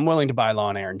I'm willing to buy low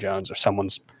on Aaron Jones if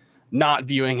someone's not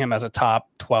viewing him as a top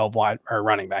 12 wide or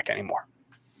running back anymore.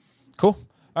 Cool.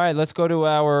 All right, let's go to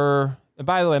our.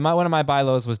 By the way, one of my buy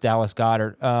lows was Dallas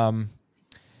Goedert.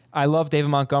 I love David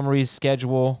Montgomery's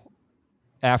schedule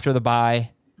after the bye,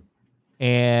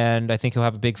 and I think he'll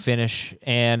have a big finish.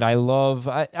 And I love.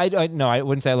 No, I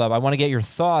wouldn't say I love. I want to get your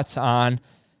thoughts on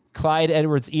Clyde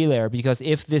Edwards-Helaire, because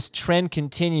if this trend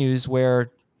continues where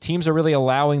teams are really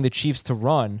allowing the Chiefs to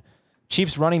run.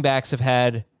 Chiefs running backs have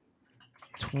had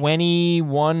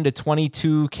 21 to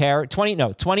 22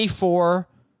 24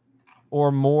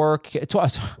 or more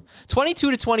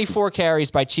 22 to 24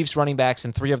 carries by Chiefs running backs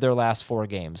in 3 of their last 4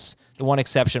 games. The one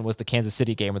exception was the Kansas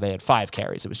City game where they had 5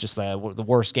 carries. It was just the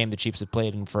worst game the Chiefs have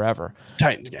played in forever.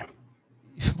 Titans game.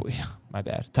 My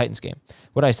bad. Titans game.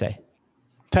 What did I say?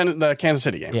 The Kansas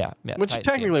City game. Yeah. Which Titans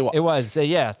technically game. was. It was.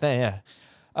 Yeah.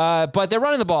 But they're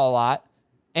running the ball a lot.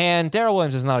 And Darrell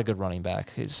Williams is not a good running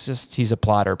back. He's a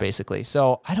plotter, basically.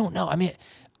 So I don't know. I mean,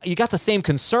 you got the same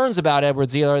concerns about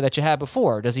Edwards-Helaire that you had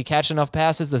before. Does he catch enough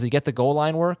passes? Does he get the goal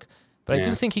line work? But I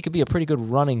do think he could be a pretty good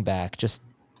running back, just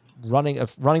running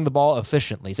the ball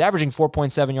efficiently. He's averaging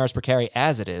 4.7 yards per carry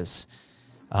as it is.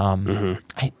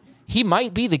 He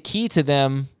might be the key to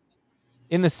them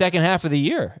in the second half of the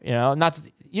year. You know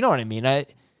what I mean?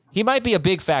 He might be a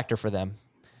big factor for them.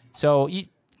 So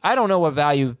I don't know what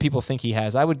value people think he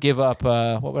has. I would give up,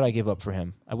 what would I give up for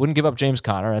him? I wouldn't give up James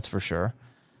Conner, that's for sure.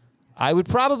 I would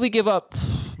probably give up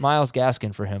Myles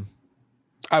Gaskin for him.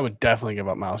 I would definitely give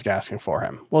up Myles Gaskin for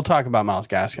him. We'll talk about Myles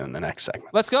Gaskin in the next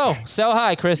segment. Let's go. Sell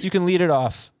high, Chris. You can lead it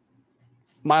off.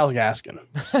 Myles Gaskin.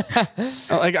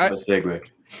 Segue.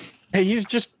 Hey, he's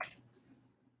just...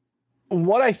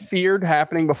 What I feared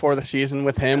happening before the season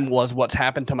with him was what's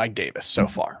happened to Mike Davis so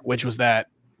far, which was that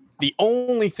the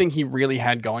only thing he really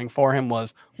had going for him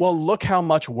was, well, look how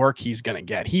much work he's going to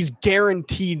get. He's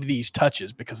guaranteed these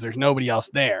touches because there's nobody else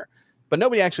there. But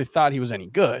nobody actually thought he was any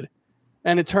good.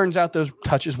 And it turns out those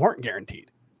touches weren't guaranteed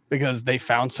because they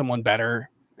found someone better,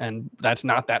 and that's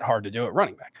not that hard to do at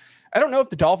running back. I don't know if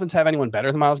the Dolphins have anyone better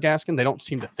than Myles Gaskin. They don't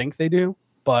seem to think they do.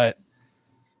 But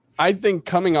I think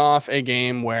coming off a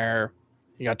game where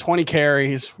he got 20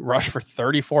 carries, rushed for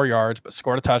 34 yards, but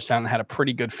scored a touchdown and had a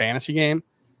pretty good fantasy game,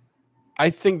 I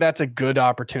think that's a good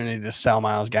opportunity to sell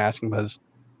Myles Gaskin because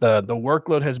the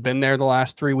workload has been there the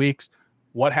last 3 weeks.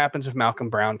 What happens if Malcolm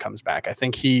Brown comes back? I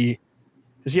think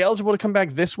is he eligible to come back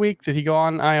this week? Did he go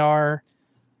on IR?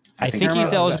 I think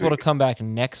he's eligible to come back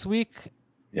next week.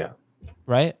 Yeah.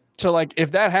 Right? So,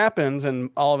 if that happens and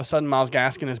all of a sudden Myles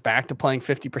Gaskin is back to playing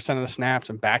 50% of the snaps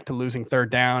and back to losing third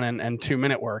down and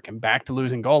 2-minute work and back to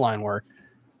losing goal line work,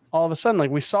 all of a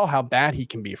sudden, we saw how bad he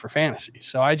can be for fantasy.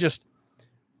 So I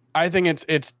think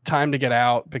it's time to get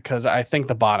out because I think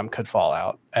the bottom could fall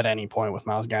out at any point with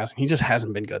Myles Gaskin. He just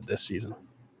hasn't been good this season.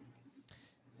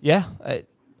 Yeah.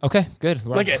 Okay, good.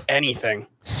 At anything.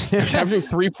 He's averaging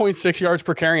 3.6 yards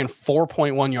per carry and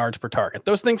 4.1 yards per target.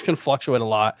 Those things can fluctuate a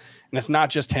lot, and it's not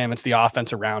just him, it's the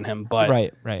offense around him. But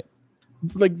right.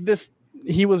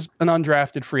 He was an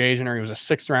undrafted free agent, or he was a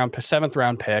 7th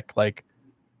round pick.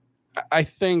 I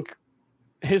think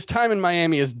his time in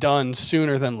Miami is done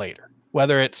sooner than later,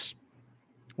 whether it's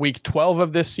week 12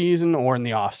 of this season or in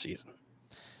the off season.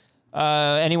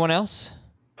 Anyone else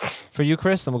for you,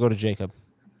 Chris? Then we'll go to Jacob.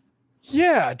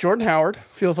 Yeah, Jordan Howard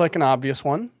feels like an obvious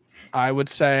one. I would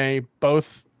say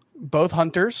both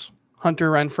Hunters,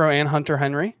 Hunter Renfrow and Hunter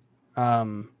Henry.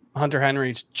 Hunter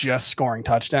Henry's just scoring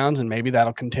touchdowns, and maybe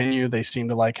that'll continue. They seem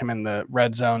to like him in the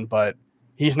red zone, but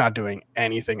he's not doing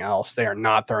anything else. They are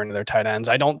not throwing to their tight ends.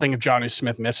 I don't think if Jonnu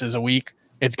Smith misses a week,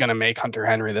 it's going to make Hunter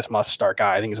Henry this must-start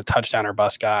guy. I think he's a touchdown or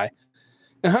bust guy.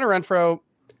 And Hunter Renfrow,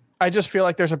 I just feel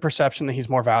like there's a perception that he's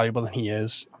more valuable than he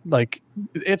is.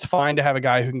 It's fine to have a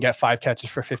guy who can get 5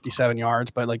 catches for 57 yards,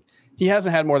 but he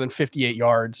hasn't had more than 58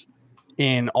 yards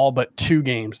in all but 2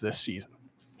 games this season.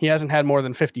 He hasn't had more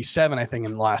than 57, I think,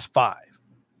 in the last 5.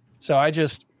 So I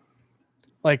just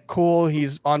cool.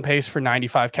 He's on pace for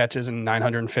 95 catches and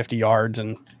 950 yards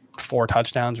and 4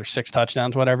 touchdowns or 6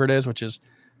 touchdowns, whatever it is, which is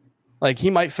he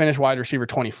might finish wide receiver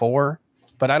 24,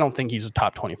 but I don't think he's a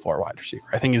top 24 wide receiver.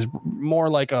 I think he's more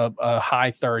like a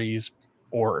high 30s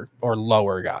or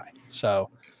lower guy. So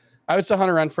I would say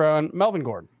Hunter Renfrow and Melvin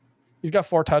Gordon. He's got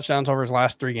 4 touchdowns over his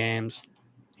last 3 games.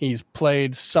 He's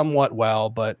played somewhat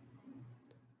well, but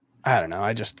I don't know.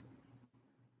 I just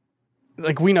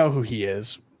we know who he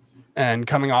is, and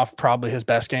coming off probably his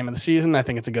best game of the season, I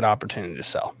think it's a good opportunity to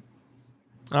sell.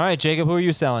 All right, Jacob, who are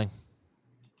you selling?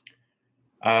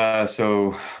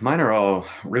 So mine are all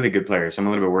really good players. So I'm a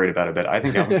little bit worried about it, but I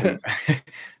think Alvin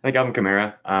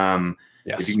Kamara.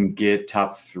 Yes. If you can get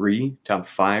top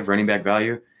 5 running back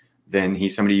value, then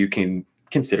he's somebody you can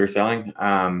consider selling.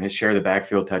 His share of the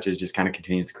backfield touches just kind of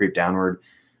continues to creep downward.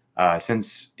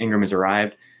 Since Ingram has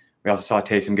arrived, we also saw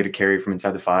Taysom get a carry from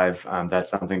inside the 5. That's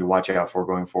something to watch out for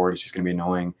going forward. It's just going to be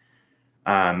annoying.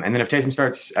 And then if Taysom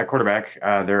starts at quarterback,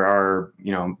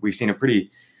 we've seen a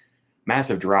pretty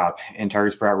massive drop in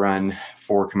targets per out run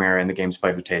for Kamara in the games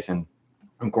played with Taysom.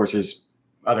 Of course, there's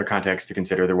other context to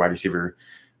consider. Their wide receiver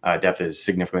Depth is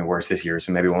significantly worse this year,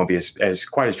 so maybe it won't be as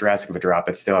quite as drastic of a drop,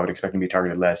 but still I would expect him to be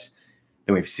targeted less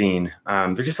than we've seen.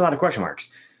 There's just a lot of question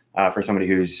marks for somebody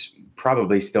who's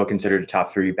probably still considered a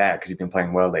top 3 back because he's been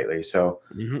playing well lately. So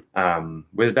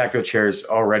with his backfield shares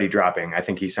already dropping, I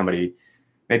think he's somebody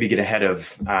maybe get ahead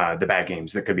of the bad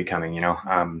games that could be coming.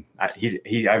 I'm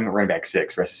running back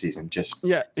 6 rest of the season. Just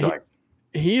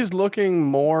he's looking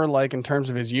more like, in terms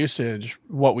of his usage,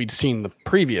 what we'd seen the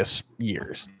previous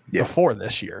years before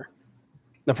this year.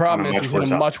 The problem is he's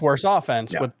in a much worse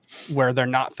offense with where they're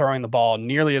not throwing the ball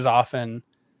nearly as often.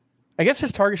 I guess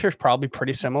his target share is probably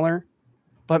pretty similar,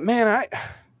 but man,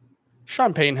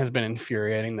 Sean Payton has been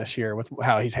infuriating this year with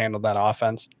how he's handled that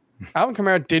offense. Alvin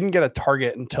Kamara didn't get a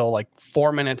target until like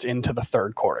 4 minutes into the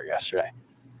third quarter yesterday.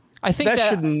 I think that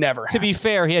should never happen. To be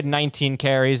fair, he had 19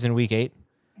 carries in week 8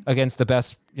 against the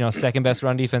best, second best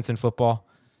run defense in football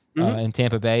in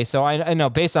Tampa Bay. So I know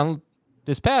based on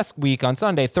this past week on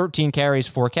Sunday, 13 carries,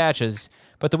 4 catches,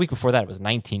 but the week before that it was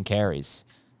 19 carries.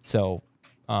 So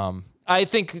I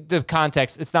think the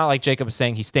context, it's not like Jacob is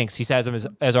saying he stinks. He has him as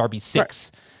RB6.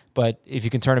 Right. But if you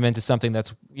can turn him into something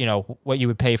that's, what you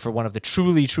would pay for one of the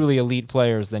truly, truly elite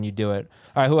players, then you do it.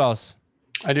 All right, who else?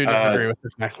 I do disagree with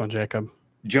this next one, Jacob.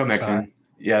 Joe Mixon. Sorry.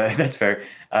 Yeah, that's fair.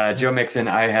 Joe Mixon,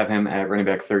 I have him at running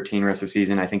back 13 rest of the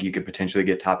season. I think you could potentially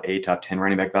get top 8, top 10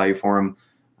 running back value for him.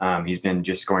 He's been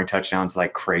just scoring touchdowns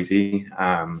like crazy.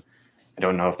 I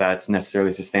don't know if that's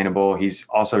necessarily sustainable. He's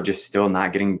also just still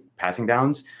not getting passing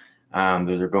downs.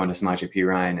 Those are going to Samaje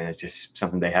Perine, and it's just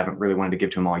something they haven't really wanted to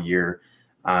give to him all year.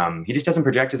 He just doesn't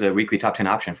project as a weekly top 10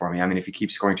 option for me. I mean, if he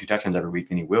keeps scoring 2 touchdowns every week,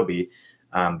 then he will be.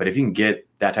 But if you can get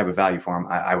that type of value for him,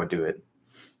 I would do it.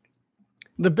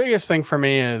 The biggest thing for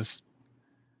me is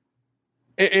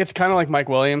it's kind of like Mike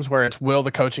Williams, where it's, will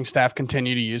the coaching staff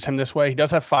continue to use him this way? He does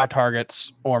have 5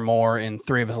 targets or more in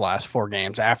 3 of his last 4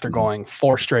 games after going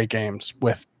 4 straight games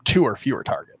with 2 or fewer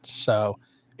targets. So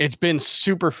it's been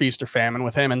super feast or famine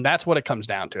with him. And that's what it comes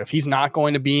down to. If he's not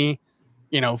going to be,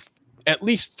 at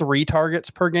least 3 targets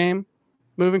per game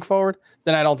moving forward,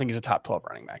 then I don't think he's a top 12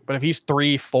 running back. But if he's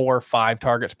 3, 4, 5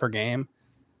 targets per game,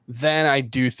 then I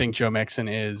do think Joe Mixon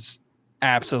is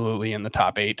absolutely in the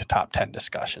top 8 to top 10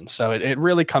 discussion. So it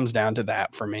really comes down to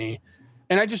that for me.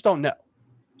 And I just don't know.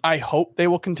 I hope they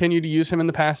will continue to use him in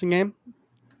the passing game.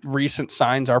 Recent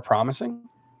signs are promising.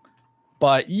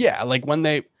 But yeah, like when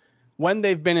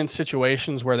they've been in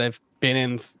situations where they've been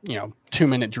in,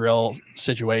 2-minute drill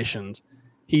situations,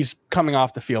 he's coming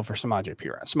off the field for Samaje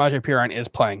Perine. Samaje Perine is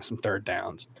playing some third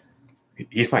downs.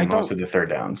 He's playing most of the third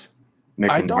downs.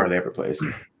 Mixon hardly ever plays.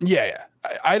 Yeah.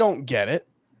 I don't get it.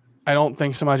 I don't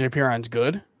think Samaje Perine's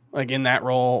good, like in that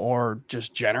role or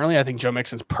just generally. I think Joe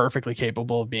Mixon's perfectly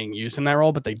capable of being used in that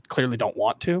role, but they clearly don't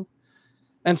want to.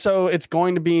 And so it's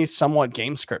going to be somewhat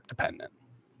game script dependent.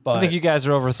 But I think you guys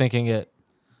are overthinking it.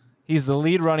 He's the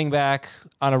lead running back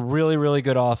on a really, really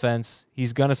good offense.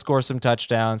 He's going to score some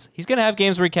touchdowns. He's going to have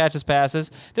games where he catches passes.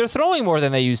 They're throwing more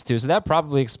than they used to, so that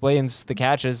probably explains the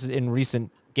catches in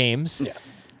recent games. Yeah.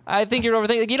 I think you're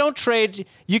overthinking.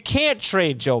 You can't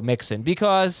trade Joe Mixon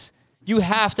because you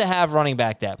have to have running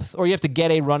back depth, or you have to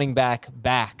get a running back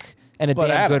and a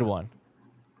damn good one.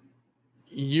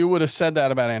 You would have said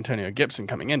that about Antonio Gibson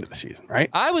coming into the season, right?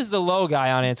 I was the low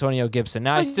guy on Antonio Gibson.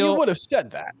 Now you would have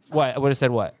said that. What? I would have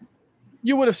said what?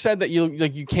 You would have said that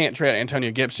you can't trade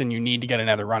Antonio Gibson. You need to get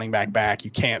another running back.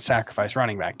 You can't sacrifice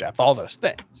running back depth. All those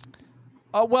things.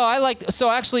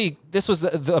 Actually, this was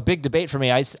a big debate for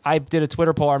me. I did a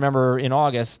Twitter poll, I remember, in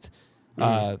August,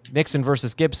 Mixon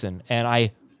versus Gibson, and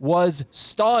I was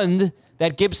stunned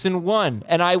that Gibson won.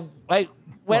 And I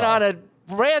went on a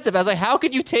rant about it. I was like, how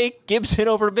could you take Gibson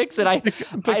over Mixon? I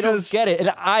don't get it.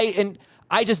 And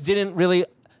I just didn't really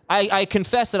 – I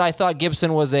confess that I thought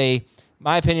Gibson was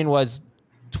my opinion was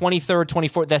 23rd,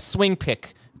 24th, that swing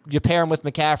pick. You pair him with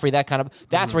McCaffrey,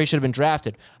 that's where he should have been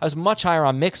drafted. I was much higher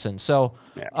on Mixon. So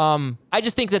I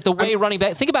just think that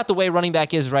think about the way running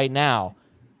back is right now.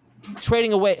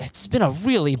 Trading away, it's been a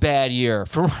really bad year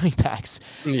for running backs.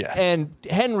 Yeah. And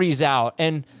Henry's out,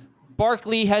 and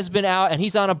Barkley has been out, and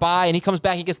he's on a bye, and he comes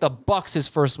back, he gets the Bucs his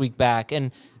first week back,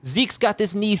 and Zeke's got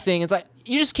this knee thing. It's like,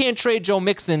 you just can't trade Joe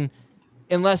Mixon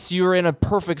unless you're in a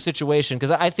perfect situation,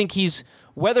 because I think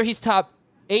whether he's top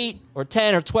 8 or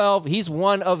 10 or 12, he's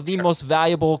one of the most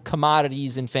valuable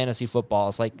commodities in fantasy football.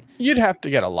 It's like you'd have to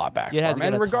get a lot back for him.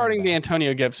 And regarding the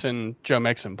Antonio Gibson, Joe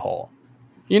Mixon poll,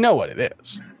 you know what it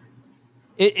is.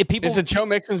 People is that Joe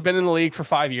Mixon's been in the league for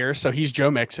 5 years, so he's Joe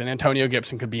Mixon. Antonio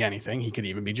Gibson could be anything. He could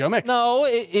even be Joe Mixon. No,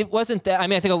 it wasn't that. I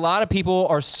mean, I think a lot of people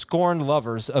are scorned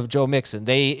lovers of Joe Mixon.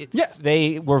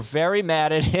 They were very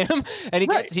mad at him, and he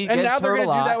gets now they're hurt a going to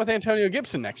lot. do that with Antonio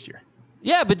Gibson next year.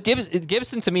 Yeah, but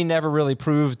Gibson to me never really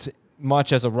proved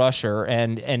much as a rusher,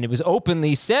 and it was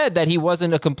openly said that he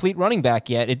wasn't a complete running back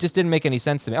yet. It just didn't make any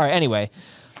sense to me. All right, anyway,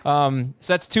 so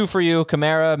that's 2 for you: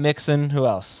 Kamara, Mixon. Who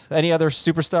else? Any other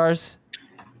superstars?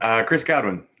 Chris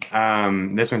Godwin.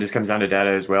 This one just comes down to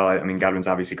data as well. I mean, Godwin's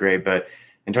obviously great, but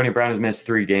Antonio Brown has missed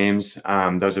 3 games.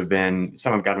 Those have been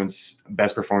some of Godwin's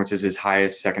best performances, his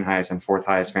highest, second highest, and 4th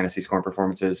highest fantasy scoring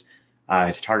performances.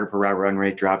 His target per route run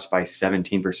rate drops by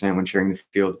 17% when sharing the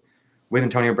field with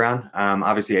Antonio Brown.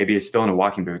 Obviously, AB is still in a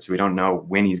walking boot, so we don't know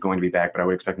when he's going to be back, but I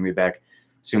would expect him to be back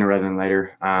sooner rather than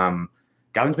later.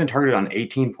 Godwin's been targeted on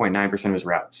 18.9% of his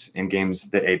routes in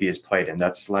games that AB has played, and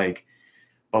that's like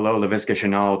below Laviska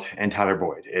Shenault and Tyler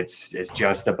Boyd. It's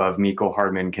just above Mecole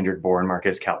Hardman, Kendrick Bourne,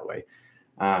 Marquez Callaway.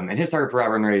 And his target per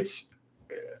route run rates,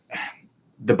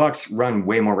 the Bucs run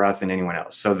way more routes than anyone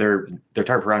else. So their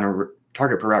target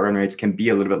per route run rates can be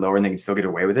a little bit lower and they can still get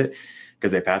away with it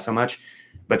because they pass so much.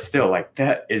 But still, like,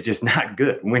 that is just not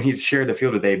good. When he's shared the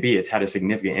field with AB, it's had a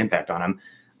significant impact on him.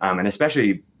 And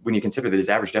especially when you consider that his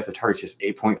average depth of target is just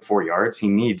 8.4 yards, he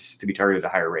needs to be targeted at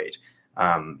a higher rate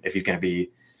if he's going to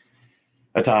be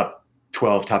a top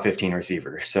 12, top 15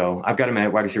 receiver. So I've got him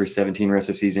at wide receiver 17 rest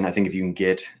of season. I think if you can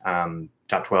get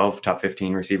top 12, top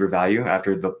 15 receiver value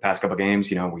after the past couple of games,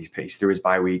 he's through his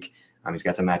bye week. He's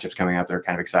got some matchups coming up that are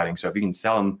kind of exciting. So if you can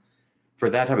sell him for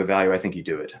that type of value, I think you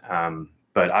do it.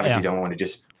 But obviously you don't want to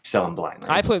just sell him blindly.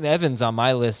 I put Evans on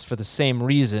my list for the same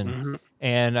reason. Mm-hmm.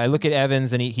 And I look at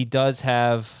Evans and he does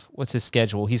have, what's his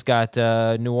schedule? He's got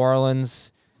New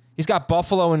Orleans. He's got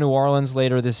Buffalo and New Orleans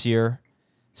later this year.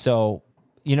 So,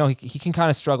 he can kind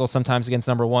of struggle sometimes against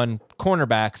number 1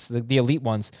 cornerbacks, the elite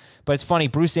ones. But it's funny,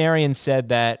 Bruce Arians said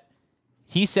that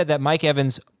Mike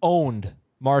Evans owned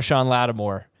Marshawn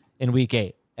Lattimore in week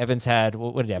 8. Evans had,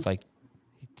 what did he have, like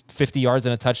 50 yards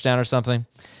and a touchdown or something?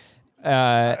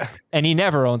 And he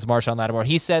never owns Marshawn Lattimore.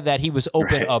 He said that he was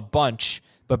open a bunch,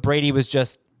 but Brady was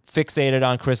just fixated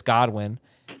on Chris Godwin,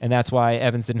 and that's why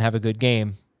Evans didn't have a good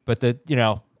game. But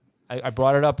I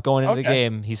brought it up going into the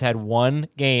game. He's had 1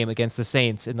 game against the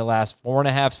Saints in the last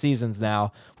 4.5 seasons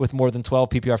now with more than 12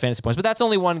 PPR fantasy points. But that's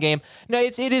only 1 game. No,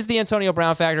 it is the Antonio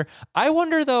Brown factor. I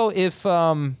wonder, though, if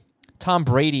Tom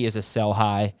Brady is a sell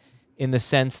high in the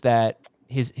sense that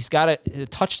he's got a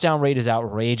touchdown rate is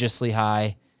outrageously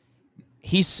high.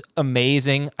 He's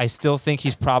amazing. I still think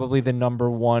he's probably the number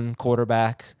 1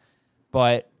 quarterback.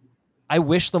 But I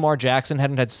wish Lamar Jackson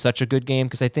hadn't had such a good game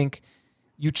because I think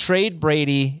you trade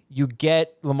Brady, you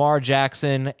get Lamar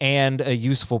Jackson and a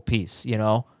useful piece,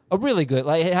 a really good,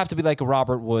 like it have to be like a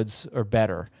Robert Woods or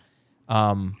better.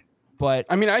 But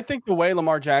I mean, I think the way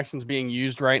Lamar Jackson's being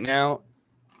used right now,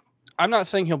 I'm not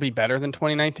saying he'll be better than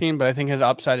 2019, but I think his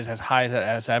upside is as high as it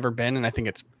has ever been. And I think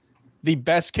it's the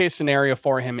best case scenario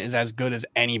for him is as good as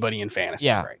anybody in fantasy.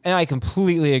 Yeah. Right? And I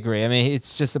completely agree. I mean,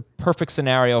 it's just a perfect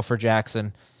scenario for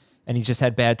Jackson. And he just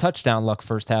had bad touchdown luck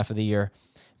first half of the year.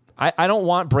 I don't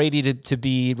want Brady to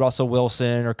be Russell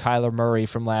Wilson or Kyler Murray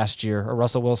from last year or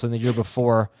Russell Wilson the year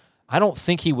before. I don't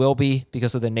think he will be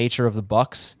because of the nature of the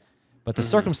Bucs, but the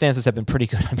circumstances have been pretty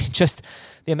good. I mean, just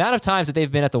the amount of times that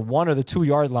they've been at the 1 or the 2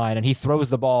 yard line and he throws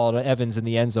the ball to Evans in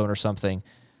the end zone or something.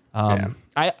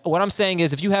 What I'm saying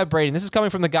is if you have Brady, and this is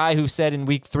coming from the guy who said in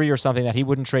week 3 or something that he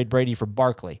wouldn't trade Brady for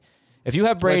Barkley. If you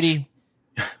have Brady,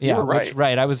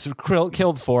 right. I was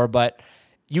killed for, but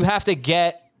you have to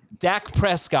get Dak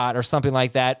Prescott or something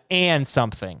like that and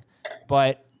something.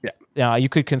 But you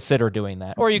could consider doing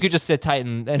that. Or you could just sit tight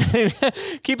and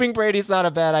keeping Brady's not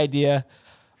a bad idea.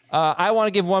 I want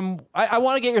to give one. I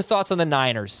want to get your thoughts on the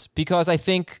Niners because I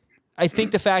think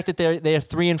the fact that they're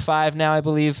 3-5 now, I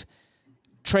believe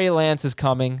Trey Lance is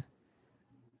coming.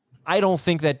 I don't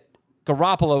think that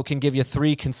Garoppolo can give you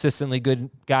 3 consistently good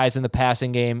guys in the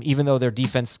passing game, even though their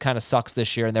defense kind of sucks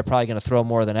this year and they're probably going to throw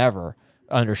more than ever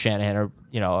under Shanahan, or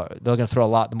they're going to throw a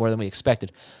lot more than we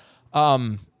expected.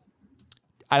 I'm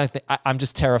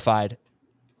just terrified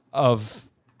of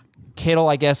Kittle,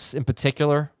 I guess, in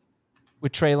particular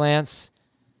with Trey Lance.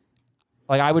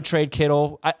 Like I would trade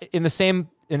Kittle in the same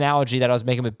analogy that I was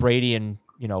making with Brady and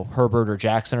Herbert or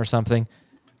Jackson or something.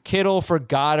 Kittle for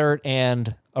Goddard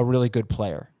and a really good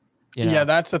player. Yeah,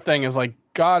 that's the thing is like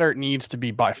Goddard needs to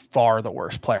be by far the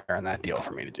worst player in that deal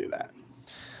for me to do that.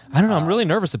 I don't know. I'm really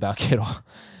nervous about Kittle.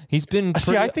 He's been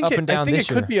pretty up and down this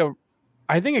year.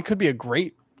 I think it could be a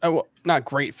great, not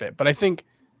great fit, but I think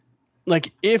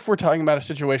like if we're talking about a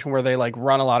situation where they like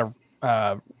run a lot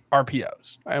of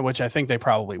RPOs, which I think they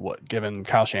probably would, given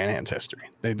Kyle Shanahan's history.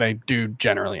 They do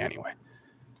generally anyway.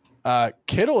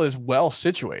 Kittle is well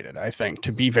situated, I think,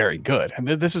 to be very good. And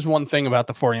this is one thing about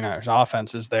the 49ers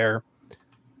offense is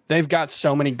they've got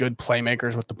so many good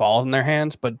playmakers with the ball in their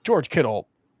hands, but George Kittle,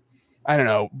 I don't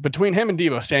know, between him and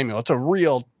Deebo Samuel, it's a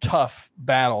real tough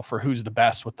battle for who's the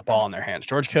best with the ball in their hands.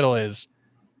 George Kittle is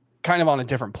kind of on a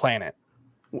different planet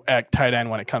at tight end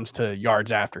when it comes to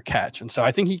yards after catch. And so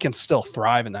I think he can still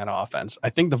thrive in that offense. I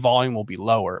think the volume will be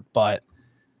lower, but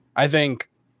I think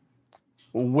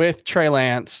with Trey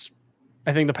Lance,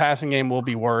 I think the passing game will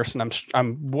be worse. And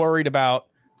I'm worried about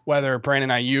whether Brandon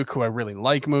Ayuk, who I really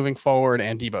like moving forward,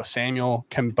 and Deebo Samuel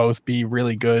can both be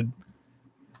really good.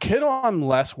 Kittle, I'm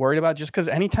less worried about just because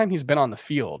anytime he's been on the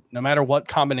field, no matter what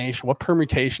combination, what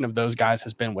permutation of those guys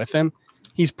has been with him,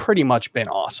 he's pretty much been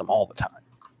awesome all the time.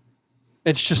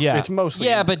 It's just, it's mostly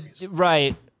injuries. But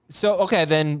right. So, okay,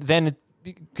 then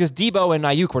because Deebo and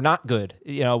Ayuk were not good,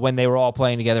 when they were all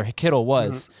playing together, Kittle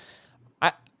was.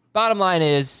 Bottom line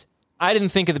is, I didn't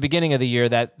think at the beginning of the year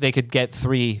that they could get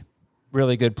 3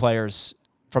 really good players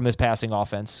from this passing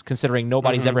offense, considering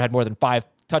nobody's ever had more than 5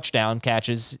 touchdown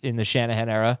catches in the Shanahan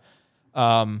era.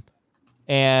 And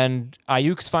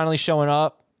Ayuk's finally showing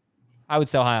up. I would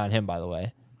sell high on him, by the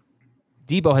way.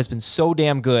 Deebo has been so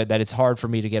damn good that it's hard for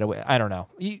me to get away. I don't know.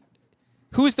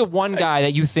 Who's the one guy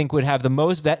that you think would have the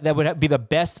most, that would be the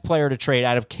best player to trade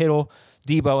out of Kittle,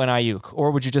 Deebo, and Ayuk?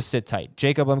 Or would you just sit tight?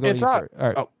 Jacob, I'm going to you first. All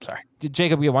right. Oh, sorry.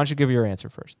 Jacob, why don't you give your answer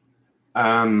first?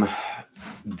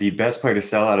 The best player to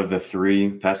sell out of the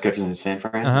 3 pass catchers in San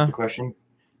Fran is the question.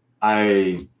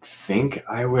 I think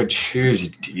I would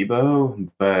choose Deebo,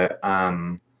 but I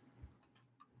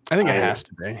think it has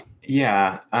to be.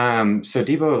 Yeah. So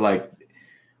Deebo, like,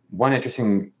 one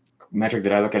interesting metric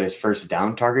that I look at is first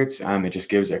down targets. It just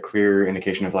gives a clear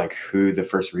indication of like who the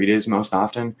first read is most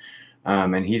often.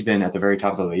 And he's been at the very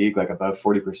top of the league, like above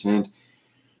 40%.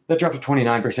 That dropped to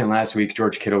 29% last week.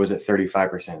 George Kittle was at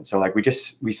 35%. So like we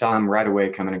saw him right away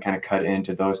come in and kind of cut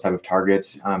into those type of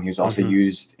targets. He was also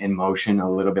used in motion,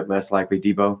 a little bit less likely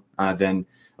Deebo than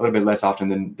a little bit less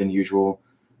often than usual.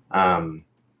 I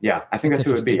think that's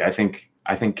who it would be. I think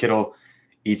Kittle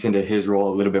eats into his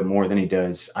role a little bit more than he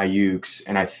does Ayuk's.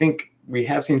 And I think we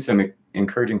have seen some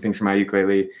encouraging things from Ayuk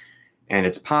lately. And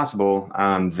it's possible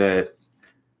that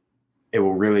it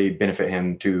will really benefit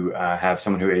him to have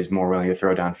someone who is more willing to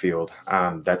throw downfield.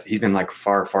 He's been like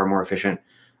far, far more efficient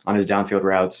on his downfield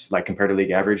routes, like compared to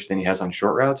league average, than he has on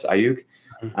short routes, Ayuk,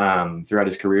 throughout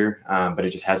his career. But it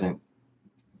just hasn't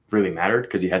really mattered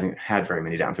because he hasn't had very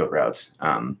many downfield routes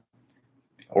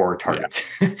or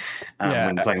targets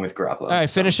when playing with Garoppolo. All right,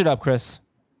 finish it up, Chris.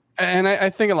 And I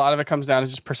think a lot of it comes down to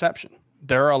just perception.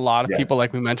 There are a lot of people,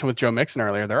 like we mentioned with Joe Mixon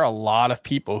earlier, there are a lot of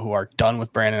people who are done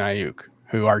with Brandon Ayuk,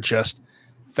 who are just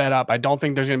fed up. I don't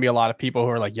think there's going to be a lot of people who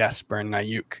are like, yes, Brandon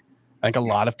Ayuk. I think a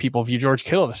lot of people view George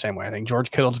Kittle the same way. I think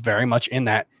George Kittle's very much in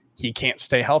that he can't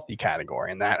stay healthy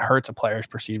category, and that hurts a player's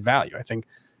perceived value. I think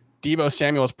Deebo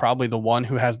Samuel is probably the one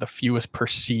who has the fewest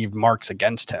perceived marks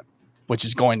against him, which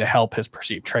is going to help his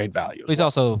perceived trade value. He's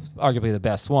also arguably the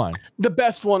best one. The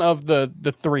best one of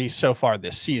the 3 so far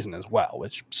this season as well,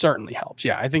 which certainly helps.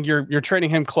 Yeah, I think you're trading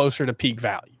him closer to peak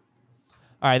value.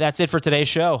 All right, that's it for today's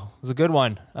show. It was a good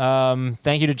one.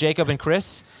 Thank you to Jacob and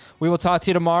Chris. We will talk to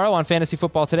you tomorrow on Fantasy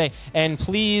Football Today. And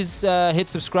please hit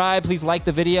subscribe. Please like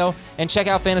the video. And check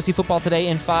out Fantasy Football Today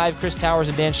in 5. Chris Towers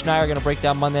and Dan Schneider are going to break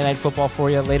down Monday Night Football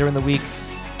for you later in the week.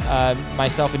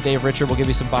 Myself and Dave Richard will give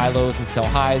you some buy lows and sell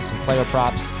highs, some player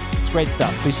props. It's great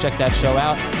stuff. Please check that show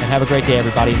out. And have a great day,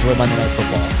 everybody. Enjoy Monday Night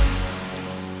Football.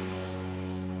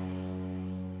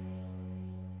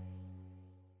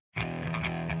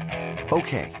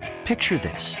 Okay, picture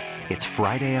this. It's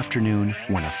Friday afternoon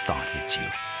when a thought hits you.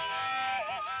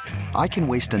 I can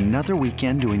waste another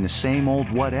weekend doing the same old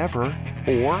whatever,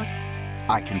 or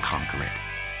I can conquer it.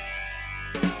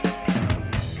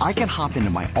 I can hop into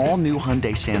my all-new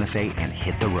Hyundai Santa Fe and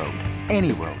hit the road.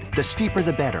 Any road. The steeper,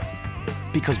 the better.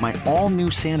 Because my all-new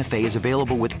Santa Fe is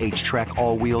available with H-Track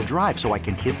all-wheel drive, so I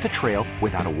can hit the trail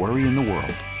without a worry in the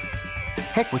world.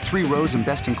 Heck, with 3 rows and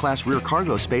best-in-class rear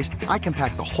cargo space, I can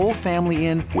pack the whole family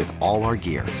in with all our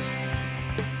gear.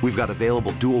 We've got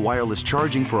available dual wireless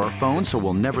charging for our phones, so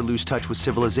we'll never lose touch with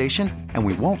civilization, and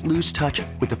we won't lose touch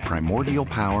with the primordial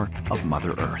power of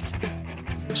Mother Earth.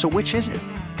 So which is it?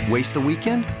 Waste the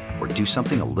weekend or do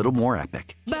something a little more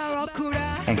epic?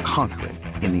 And conquer it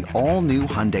in the all-new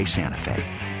Hyundai Santa Fe.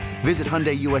 Visit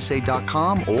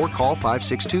HyundaiUSA.com or call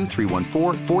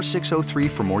 562-314-4603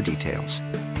 for more details.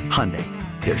 Hyundai,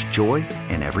 there's joy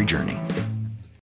in every journey.